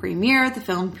American premiere. The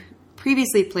film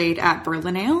previously played at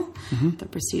Berlinale, the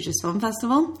prestigious film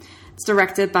festival. It's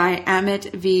directed by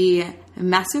Amit V.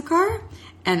 Masukar,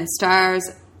 and it stars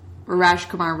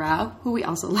Rajkumar Rao, who we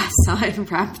also last saw in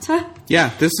Rabta. Yeah,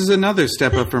 this is another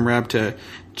step up from Rabta.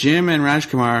 Jim and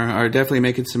Rajkumar are definitely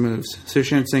making some moves.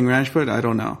 Sushant Singh Rajput, I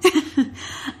don't know.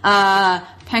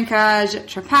 Pankaj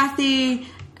Tripathi,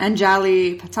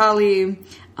 Anjali Patali,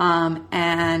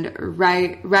 and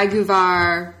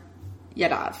Raghuvar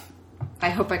Yadav. I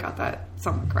hope I got that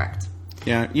somewhat correct.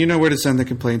 Yeah, you know where to send the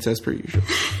complaints as per usual.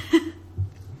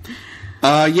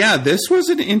 This was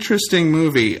an interesting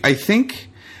movie. I think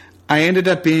I ended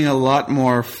up being a lot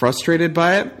more frustrated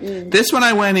by it. This one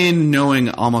I went in knowing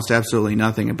almost absolutely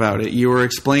nothing about it. You were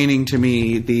explaining to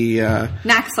me the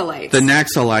Naxalites. The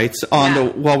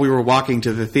Naxalites while we were walking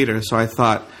to the theater, so I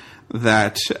thought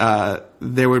that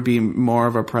there would be more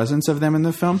of a presence of them in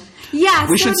the film. Yeah.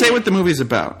 We should say what the movie's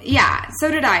about. Yeah,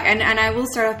 so did I. And I will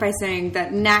start off by saying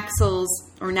that Naxals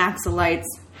or Naxalites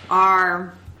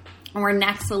are... or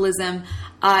Naxalism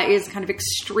is kind of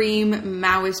extreme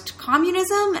Maoist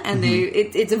communism, and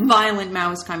it's a violent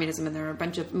Maoist communism, and there are a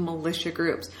bunch of militia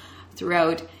groups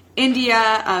throughout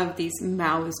India of these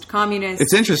Maoist communists.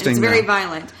 It's interesting. It's very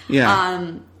violent.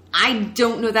 Yeah. I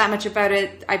don't know that much about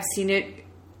it. I've seen it,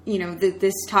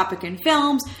 this topic in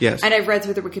films. Yes. And I've read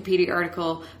through the Wikipedia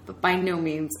article, but by no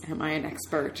means am I an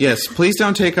expert. Yes. Please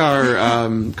don't take our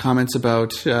comments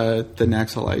about the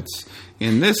Naxalites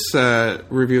in this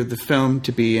review of the film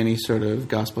to be any sort of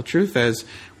gospel truth, as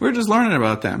we're just learning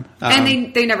about them.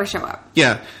 And they never show up.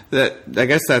 Yeah. I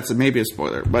guess that's maybe a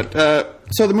spoiler. But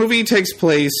so the movie takes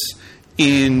place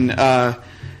in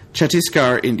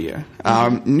Chhattisgarh, India.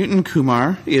 Newton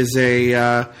Kumar is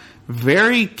a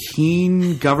very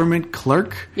keen government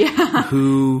clerk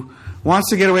who wants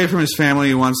to get away from his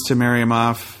family, wants to marry him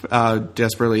off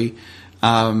desperately,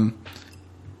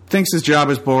 thinks his job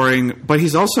is boring, but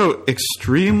he's also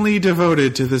extremely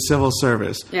devoted to the civil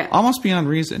service, almost beyond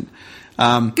reason.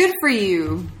 Good for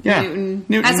you,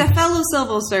 Newton. As a fellow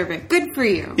civil servant, good for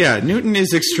you. Yeah, Newton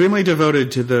is extremely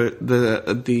devoted to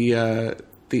the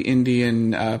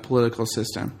Indian political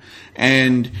system,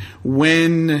 and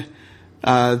when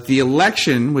the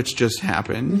election, which just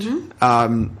happened,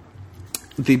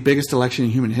 the biggest election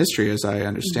in human history, as I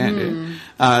understand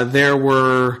it, there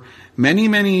were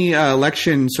many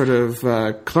election sort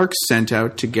of clerks sent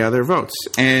out to gather votes.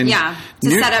 And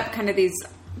set up kind of these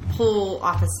poll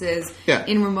offices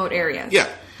in remote areas. Yeah.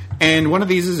 And one of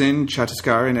these is in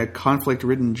Chhattisgarh, in a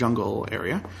conflict-ridden jungle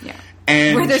area. Yeah.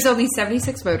 And where there's only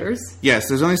 76 voters. Yes,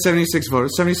 there's only 76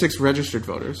 voters, 76 registered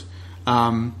voters.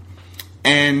 And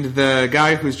the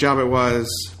guy whose job it was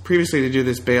previously to do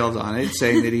this bailed on it,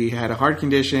 saying that he had a heart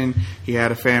condition, he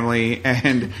had a family,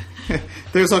 and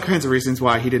there's all kinds of reasons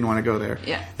why he didn't want to go there.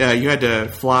 Yeah. You had to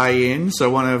fly in, so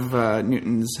one of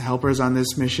Newton's helpers on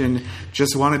this mission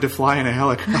just wanted to fly in a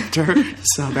helicopter,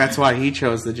 so that's why he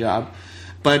chose the job.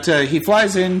 But he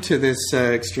flies into this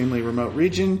extremely remote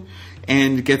region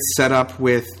and gets set up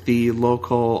with the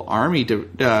local army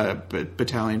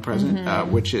battalion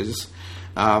president, which is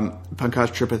Pankaj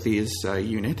Tripathi's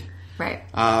unit. Right.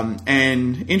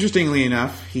 And interestingly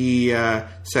enough, he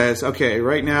says, okay,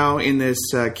 right now in this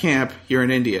camp, you're in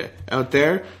India. Out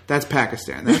there, that's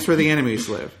Pakistan. That's where the enemies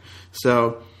live.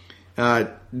 So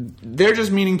they're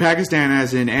just meaning Pakistan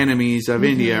as in enemies of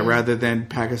India rather than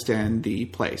Pakistan the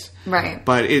place. Right.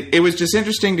 But it was just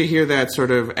interesting to hear that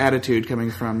sort of attitude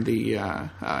coming from the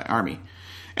army.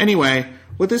 Anyway,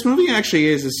 what this movie actually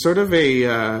is sort of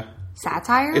a...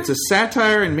 satire? It's a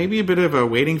satire and maybe a bit of a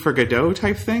Waiting for Godot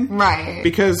type thing. Right.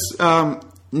 Because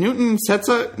Newton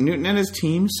and his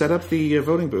team set up the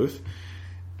voting booth.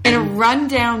 In a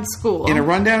rundown school. In a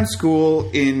rundown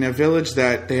school in a village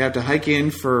that they have to hike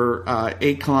in for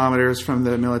 8 kilometers from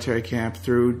the military camp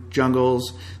through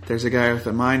jungles. There's a guy with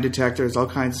a mine detector. There's all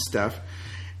kinds of stuff.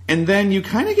 And then you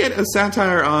kind of get a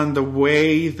satire on the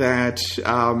way that...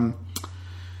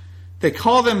 they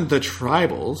call them the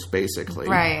tribals, basically.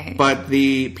 Right. But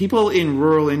the people in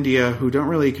rural India who don't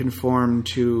really conform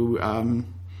to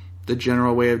the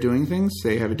general way of doing things,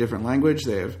 they have a different language,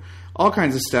 they have all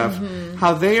kinds of stuff,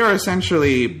 how they are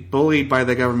essentially bullied by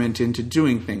the government into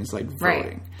doing things like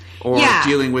voting. Or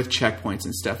dealing with checkpoints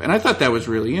and stuff. And I thought that was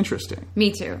really interesting.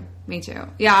 Me too.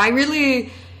 Yeah, I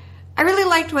really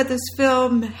liked what this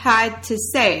film had to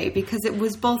say because it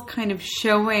was both kind of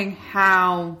showing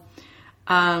how...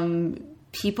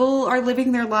 people are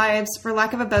living their lives, for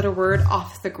lack of a better word,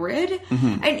 off the grid.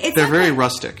 And they're very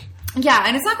rustic. Yeah,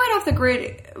 and it's not quite off the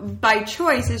grid by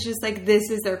choice. It's just like this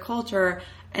is their culture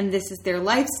and this is their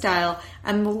lifestyle.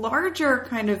 And the larger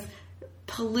kind of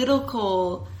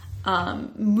political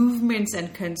movements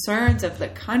and concerns of the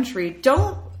country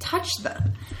don't touch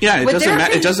them. Yeah,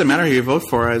 it doesn't matter who you vote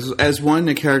for. As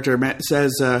one character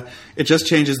says, it just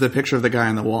changes the picture of the guy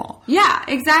on the wall. Yeah,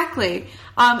 exactly.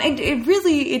 And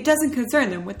it doesn't concern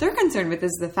them. What they're concerned with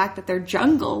is the fact that their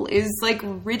jungle is like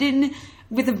ridden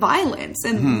with violence,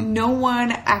 and no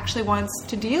one actually wants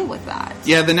to deal with that.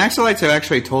 Yeah, the Naxalites have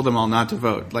actually told them all not to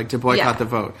vote, like to boycott the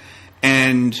vote.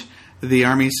 And the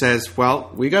army says,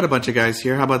 well, we got a bunch of guys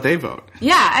here. How about they vote?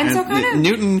 Yeah, and so kind of...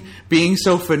 Newton, being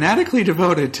so fanatically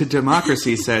devoted to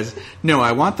democracy, says, no,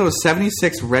 I want those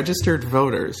 76 registered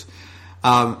voters.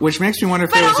 Which makes me wonder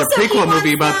if there was a prequel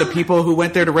movie about the people who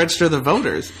went there to register the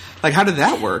voters. Like, how did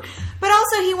that work? But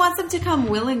also, he wants them to come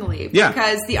willingly.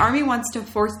 Because the army wants to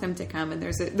force them to come. And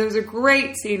there's a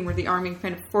great scene where the army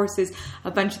kind of forces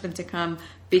a bunch of them to come.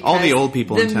 Because all the old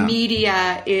people in town. The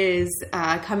media is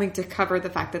coming to cover the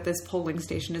fact that this polling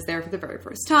station is there for the very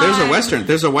first time.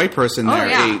 There's a white person there.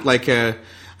 Yeah.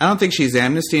 I don't think she's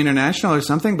Amnesty International or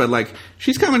something, but like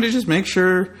she's coming to just make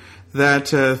sure that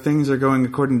things are going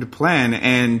according to plan,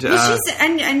 and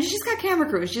she's got camera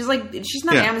crew. She's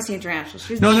not Amnesty International.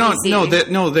 She's BBC.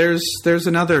 No. There's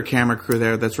another camera crew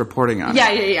there that's reporting on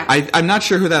it. Yeah. I'm not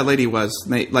sure who that lady was.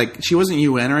 She wasn't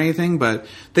UN or anything, but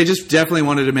they just definitely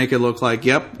wanted to make it look like,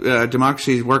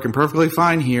 democracy is working perfectly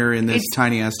fine here in this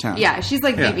tiny ass town. Yeah, she's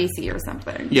like BBC or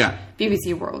something. Yeah,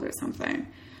 BBC World or something.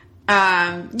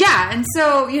 And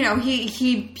so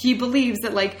he believes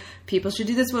that like people should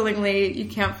do this willingly. You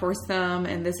can't force them,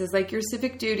 and this is like your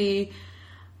civic duty.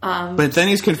 But then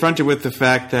he's confronted with the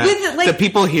fact that the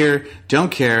people here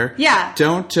don't care. Yeah,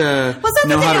 don't know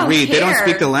how to read. Care. They don't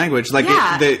speak the language.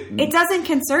 It doesn't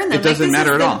concern them. It doesn't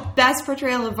matter at all. The best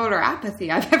portrayal of voter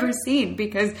apathy I've ever seen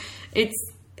because it's.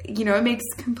 It makes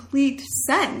complete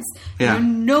sense. Yeah.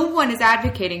 No one is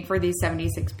advocating for these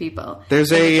 76 people. There's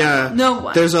no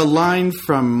one. There's a line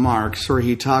from Marx where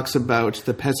he talks about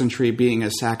the peasantry being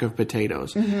a sack of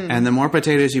potatoes. And the more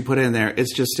potatoes you put in there,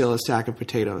 it's just still a sack of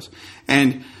potatoes.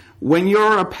 And when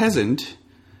you're a peasant,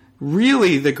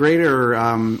 really the greater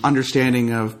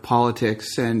understanding of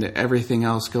politics and everything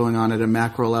else going on at a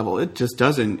macro level, it just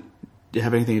doesn't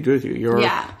have anything to do with you.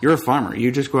 You're a farmer.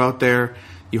 You just go out there,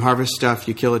 you harvest stuff,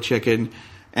 you kill a chicken,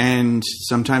 and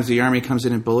sometimes the army comes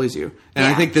in and bullies you. And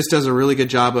I think this does a really good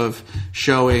job of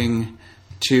showing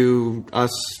to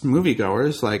us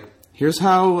moviegoers, like, here's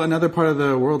how another part of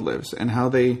the world lives, and how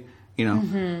they,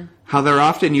 how they're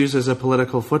often used as a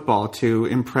political football to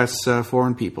impress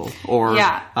foreign people, or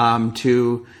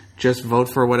to just vote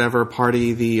for whatever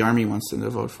party the army wants them to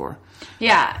vote for.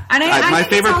 Yeah. And my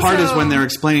favorite part is when they're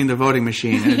explaining the voting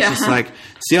machine, and it's just like,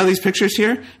 see all these pictures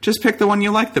here? Just pick the one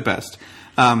you like the best.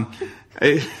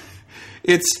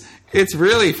 It's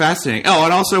really fascinating. Oh,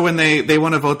 and also when they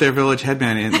want to vote their village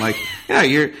headman in, like,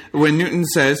 when Newton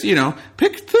says,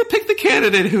 pick the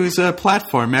candidate whose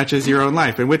platform matches your own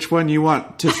life and which one you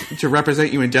want to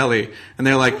represent you in Delhi. And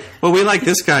they're like, well, we like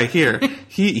this guy here.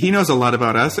 He knows a lot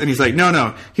about us. And he's like,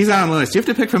 no, he's not on the list. You have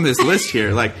to pick from this list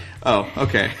here. Like, oh,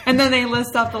 okay. And then they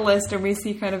list off the list, and we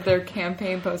see kind of their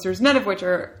campaign posters, none of which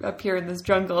appear in this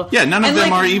jungle. Yeah, none of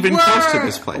them are even close to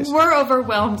this place. We're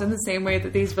overwhelmed in the same way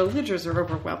that these villagers are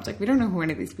overwhelmed. Like, we don't know who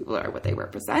any of these people are, what they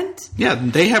represent. Yeah,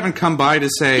 they haven't come by to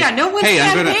say, no one's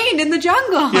campaigned in the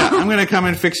jungle. Yeah, I'm going to come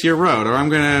and fix your road, or I'm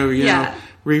going to,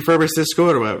 refurbish this school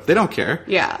or whatever. They don't care.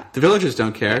 Yeah. The villagers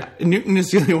don't care. Yeah. Newton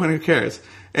is the only one who cares.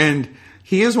 And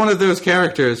he is one of those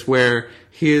characters where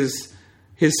his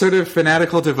sort of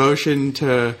fanatical devotion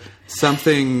to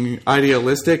something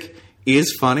idealistic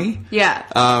is funny.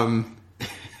 Yeah.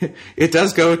 It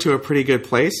does go to a pretty good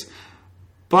place,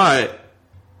 but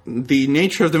the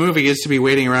nature of the movie is to be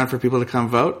waiting around for people to come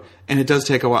vote, and it does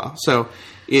take a while. So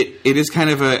it is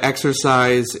kind of an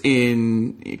exercise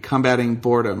in combating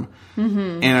boredom.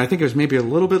 Mm-hmm. And I think it was maybe a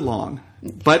little bit long.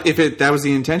 But if that was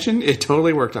the intention, it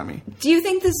totally worked on me. Do you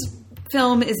think this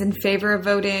film is in favor of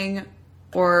voting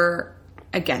or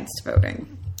against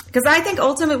voting? Because I think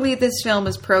ultimately this film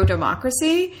is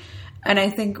pro-democracy. And I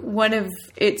think one of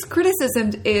its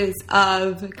criticisms is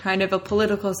of kind of a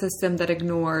political system that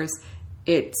ignores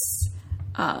its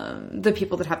the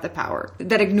people that have the power,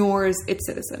 that ignores its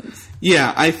citizens.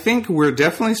 Yeah, I think we're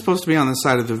definitely supposed to be on the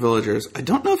side of the villagers. I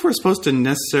don't know if we're supposed to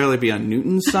necessarily be on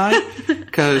Newton's side,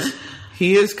 because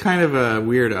he is kind of a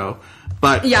weirdo.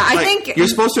 But yeah, I think you're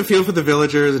supposed to feel for the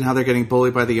villagers and how they're getting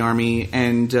bullied by the army.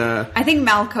 And I think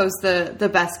Malco's the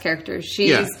best character.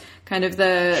 She's kind of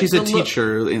she's a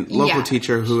teacher, local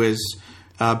teacher who has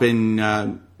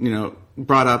been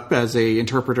brought up as a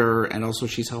interpreter, and also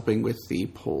she's helping with the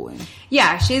polling.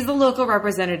 Yeah, she's the local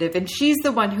representative, and she's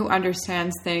the one who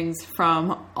understands things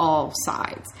from all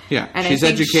sides. Yeah, and she's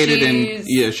educated,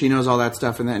 and she knows all that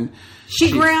stuff, and then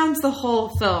she grounds the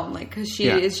whole film, like, because she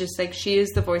is just like, she is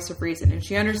the voice of reason, and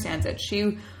she understands it.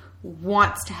 She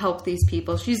wants to help these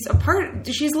people. She's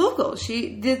local.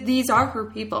 These are her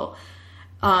people.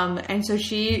 And so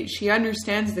she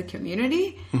understands the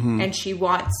community, and she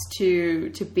wants to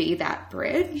be that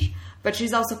bridge, but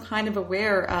she's also kind of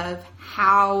aware of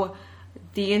how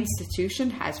the institution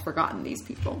has forgotten these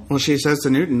people. Well, she says to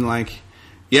Newton, like,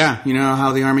 yeah, you know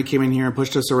how the army came in here and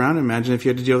pushed us around? Imagine if you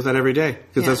had to deal with that every day,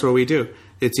 because that's what we do.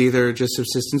 It's either just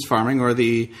subsistence farming, or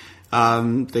the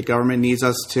government needs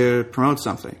us to promote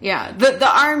something. Yeah, the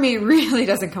army really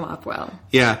doesn't come up well.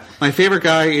 Yeah, my favorite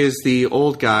guy is the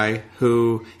old guy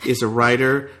who is a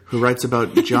writer who writes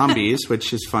about zombies,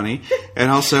 which is funny. And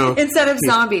also, instead of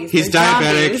zombies, he's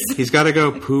diabetic. Zombies. He's got to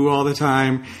go poo all the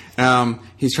time.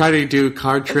 He's trying to do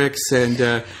card tricks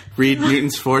and read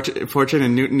Newton's fortune,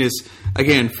 and Newton is,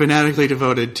 again, fanatically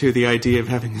devoted to the idea of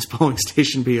having his polling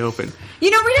station be open. We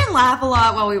didn't laugh a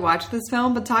lot while we watched this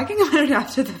film, but talking about it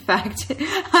after the fact,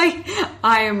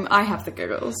 I have the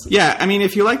giggles. Yeah, I mean,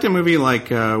 if you liked a movie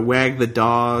like Wag the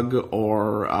Dog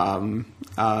or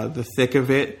The Thick of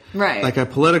It, right, like a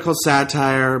political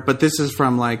satire, but this is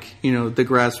from the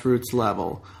grassroots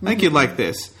level, I think you'd like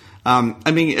this. I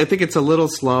think it's a little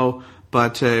slow,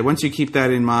 but once you keep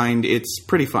that in mind, it's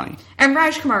pretty funny. And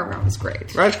Raj Kumar Rao is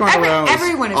great.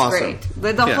 Everyone is awesome.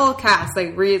 Great. The whole cast,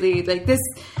 really, this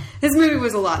movie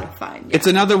was a lot of fun. Yeah. It's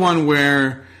another one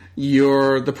where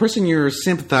the person you're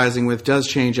sympathizing with does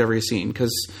change every scene,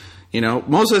 because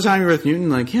most of the time you're with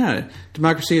Newton,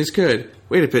 democracy is good.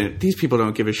 Wait a minute, these people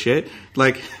don't give a shit.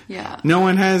 No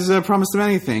one has promised them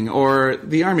anything. Or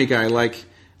the army guy,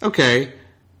 okay,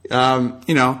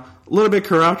 a little bit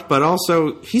corrupt, but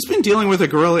also he's been dealing with a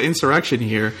guerrilla insurrection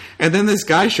here, and then this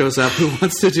guy shows up who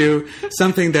wants to do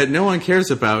something that no one cares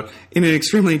about in an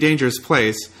extremely dangerous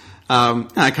place.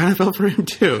 I kind of felt for him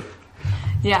too.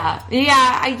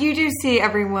 Yeah, you do see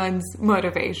everyone's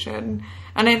motivation,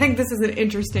 and I think this is an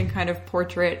interesting kind of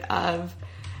portrait of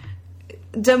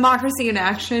democracy in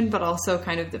action, but also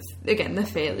kind of the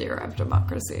failure of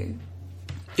democracy.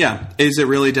 Yeah. Is it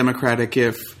really democratic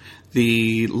if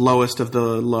the lowest of the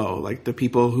low, like the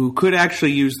people who could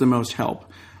actually use the most help,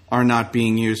 are not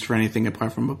being used for anything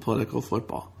apart from a political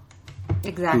football?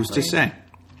 Exactly. Who's to say?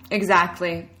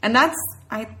 Exactly. And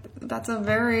that's a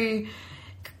very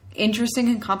interesting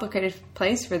and complicated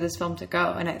place for this film to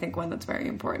go, and I think one that's very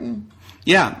important.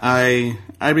 Yeah,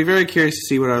 I'd be very curious to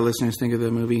see what our listeners think of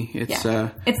the movie. It's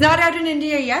not out in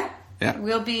India yet. Yeah. It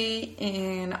will be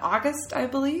in August, I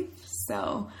believe.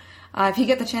 So if you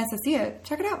get the chance to see it,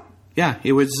 check it out. Yeah,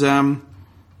 it was,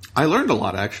 I learned a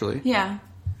lot, actually. Yeah.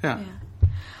 Yeah.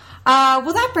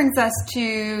 Well, that brings us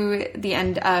to the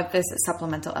end of this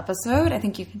supplemental episode. I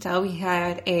think you can tell we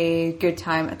had a good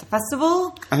time at the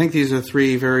festival. I think these are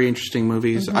 3 very interesting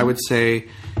movies. I would say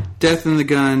Death in the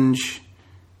Gunge,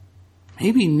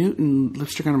 maybe Newton,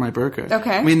 Lipstick Under My Burqa.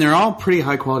 Okay. I mean, they're all pretty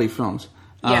high-quality films.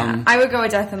 Yeah, I would go with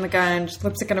Death in the Gunge,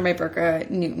 Lipstick Under My Burqa,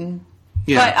 Newton.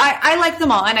 Yeah. But I like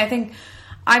them all, and I think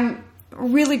I'm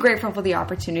really grateful for the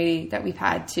opportunity that we've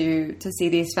had to see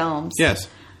these films. Yes.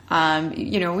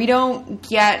 We don't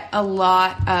get a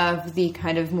lot of the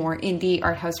kind of more indie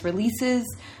art house releases.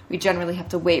 We generally have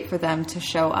to wait for them to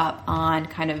show up on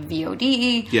kind of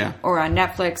VOD or on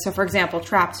Netflix. So, for example,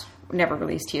 Trapped never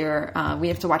released here. We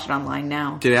have to watch it online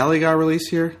now. Did Aligar release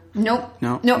here? Nope.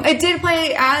 No. It did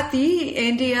play at the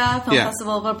India Film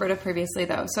Festival of Alberta previously,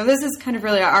 though. So this is kind of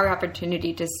really our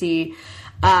opportunity to see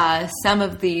some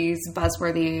of these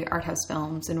buzzworthy art house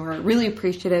films, and we're really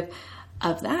appreciative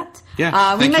of that.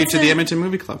 Yeah. Thank you to the Edmonton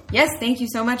Movie Club. Yes, thank you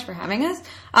so much for having us.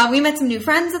 We met some new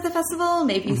friends at the festival,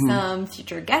 maybe some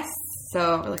future guests,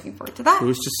 so we're looking forward to that.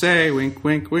 Who's to say? Wink,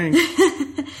 wink, wink.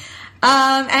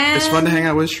 And it's fun to hang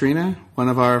out with Shrina, one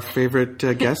of our favorite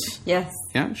guests. Yes.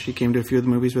 Yeah, she came to a few of the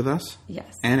movies with us.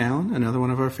 Yes. And Alan, another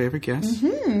one of our favorite guests.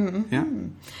 Yeah.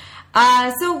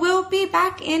 So we'll be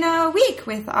back in a week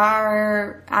with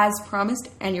our, as promised,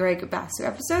 Anurag Basu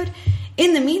episode.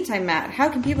 In the meantime, Matt, how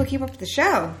can people keep up with the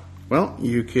show? Well,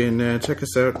 you can check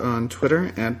us out on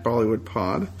Twitter at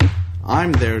BollywoodPod.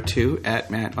 I'm there too at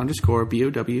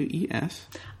Matt_BOWES.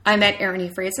 I'm at Erin E.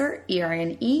 Fraser,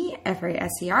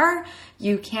 ERNEFRASER.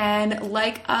 You can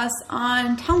like us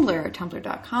on Tumblr,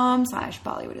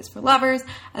 tumblr.com/BollywoodIsForLovers,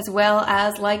 as well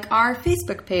as like our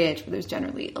Facebook page, where there's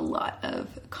generally a lot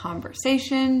of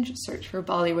conversation. Just search for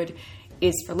Bollywood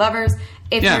is for Lovers.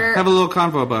 If you're have a little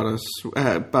convo about us,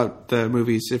 about the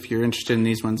movies, if you're interested in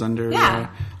these ones under the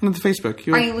Facebook.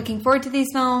 Are you looking forward to these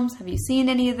films? Have you seen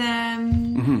any of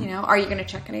them? Are you going to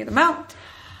check any of them out?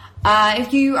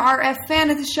 If you are a fan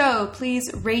of the show, please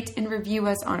rate and review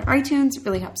us on iTunes. It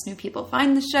really helps new people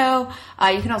find the show.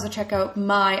 You can also check out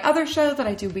my other show that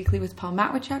I do weekly with Paul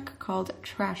Matwichuk called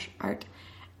Trash Art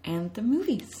and the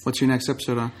Movies. What's your next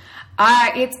episode on?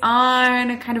 It's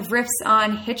on kind of riffs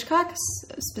on Hitchcock,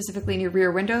 specifically in your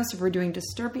Rear Window. So we're doing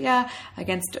Disturbia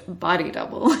against Body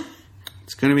Double.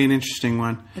 It's going to be an interesting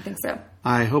one. I think so.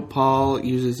 I hope Paul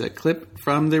uses a clip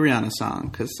from the Rihanna song,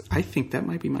 because I think that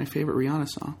might be my favorite Rihanna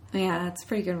song. Yeah, it's a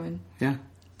pretty good one. Yeah.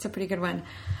 It's a pretty good one.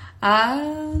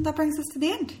 That brings us to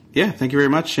the end. Yeah, thank you very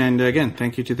much. And again,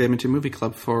 thank you to the Edmonton Movie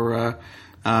Club for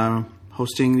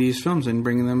hosting these films and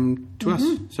bringing them to us.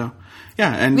 So,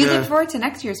 yeah. And we look forward to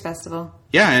next year's festival.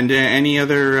 Yeah, and any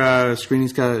other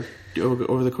screenings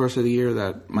over the course of the year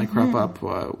that might crop up,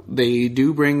 they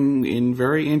do bring in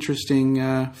very interesting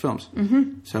films.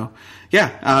 So,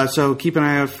 yeah. So keep an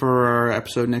eye out for our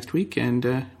episode next week, and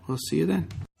we'll see you then.